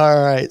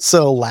 All right.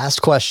 So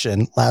last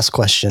question.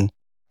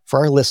 For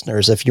our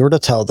listeners, if you were to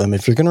tell them,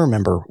 if you're going to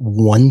remember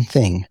one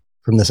thing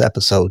from this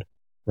episode,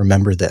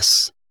 remember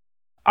this.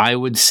 I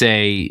would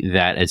say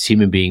that as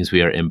human beings,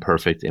 we are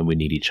imperfect and we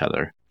need each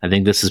other. I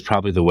think this is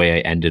probably the way I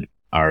ended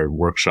our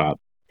workshop,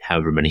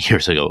 however many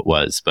years ago it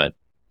was, but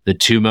the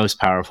two most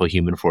powerful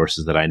human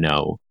forces that I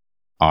know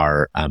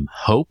are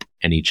hope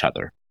and each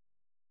other.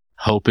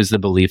 Hope is the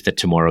belief that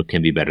tomorrow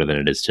can be better than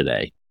it is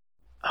today.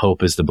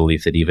 Hope is the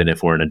belief that even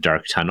if we're in a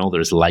dark tunnel,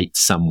 there's light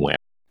somewhere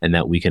and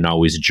that we can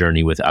always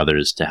journey with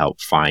others to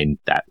help find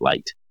that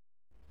light.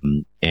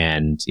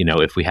 And,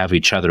 if we have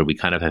each other, we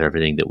kind of have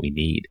everything that we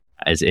need.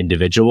 As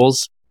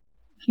individuals,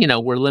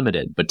 we're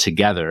limited, but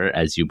together,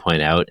 as you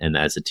point out, and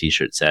as the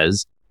t-shirt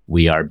says,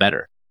 we are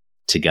better.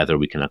 Together,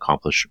 we can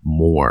accomplish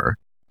more.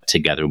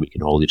 Together, we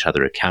can hold each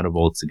other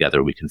accountable.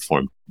 Together, we can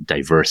form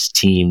diverse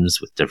teams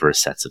with diverse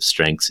sets of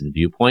strengths and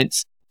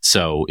viewpoints.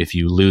 So if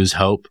you lose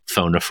hope,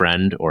 phone a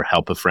friend or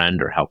help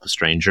a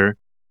stranger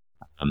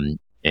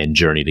and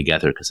journey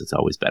together because it's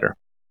always better.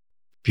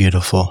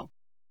 Beautiful.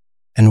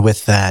 And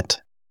with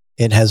that,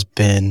 it has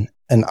been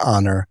an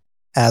honor,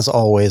 as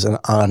always, an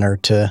honor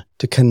to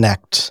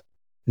connect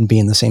and be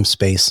in the same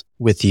space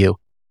with you.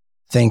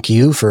 Thank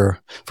you for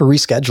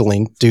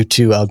rescheduling due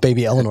to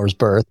baby Eleanor's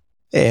birth.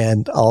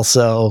 And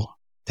also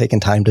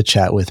taking time to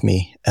chat with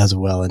me as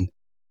well. And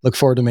look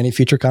forward to many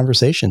future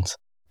conversations.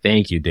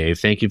 Thank you, Dave.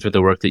 Thank you for the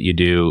work that you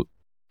do.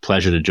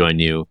 Pleasure to join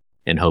you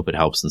and hope it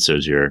helps and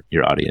serves your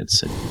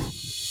audience.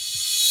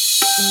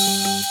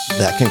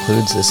 That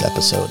concludes this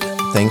episode.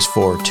 thanks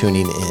for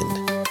tuning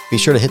in. Be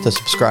sure to hit the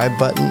subscribe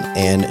button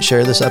and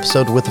share this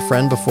episode with a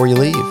friend before you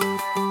leave.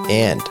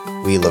 And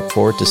we look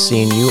forward to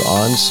seeing you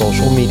on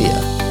social media,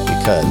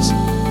 because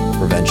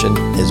prevention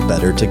is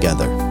better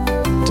together.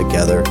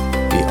 Together,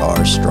 we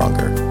are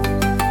stronger.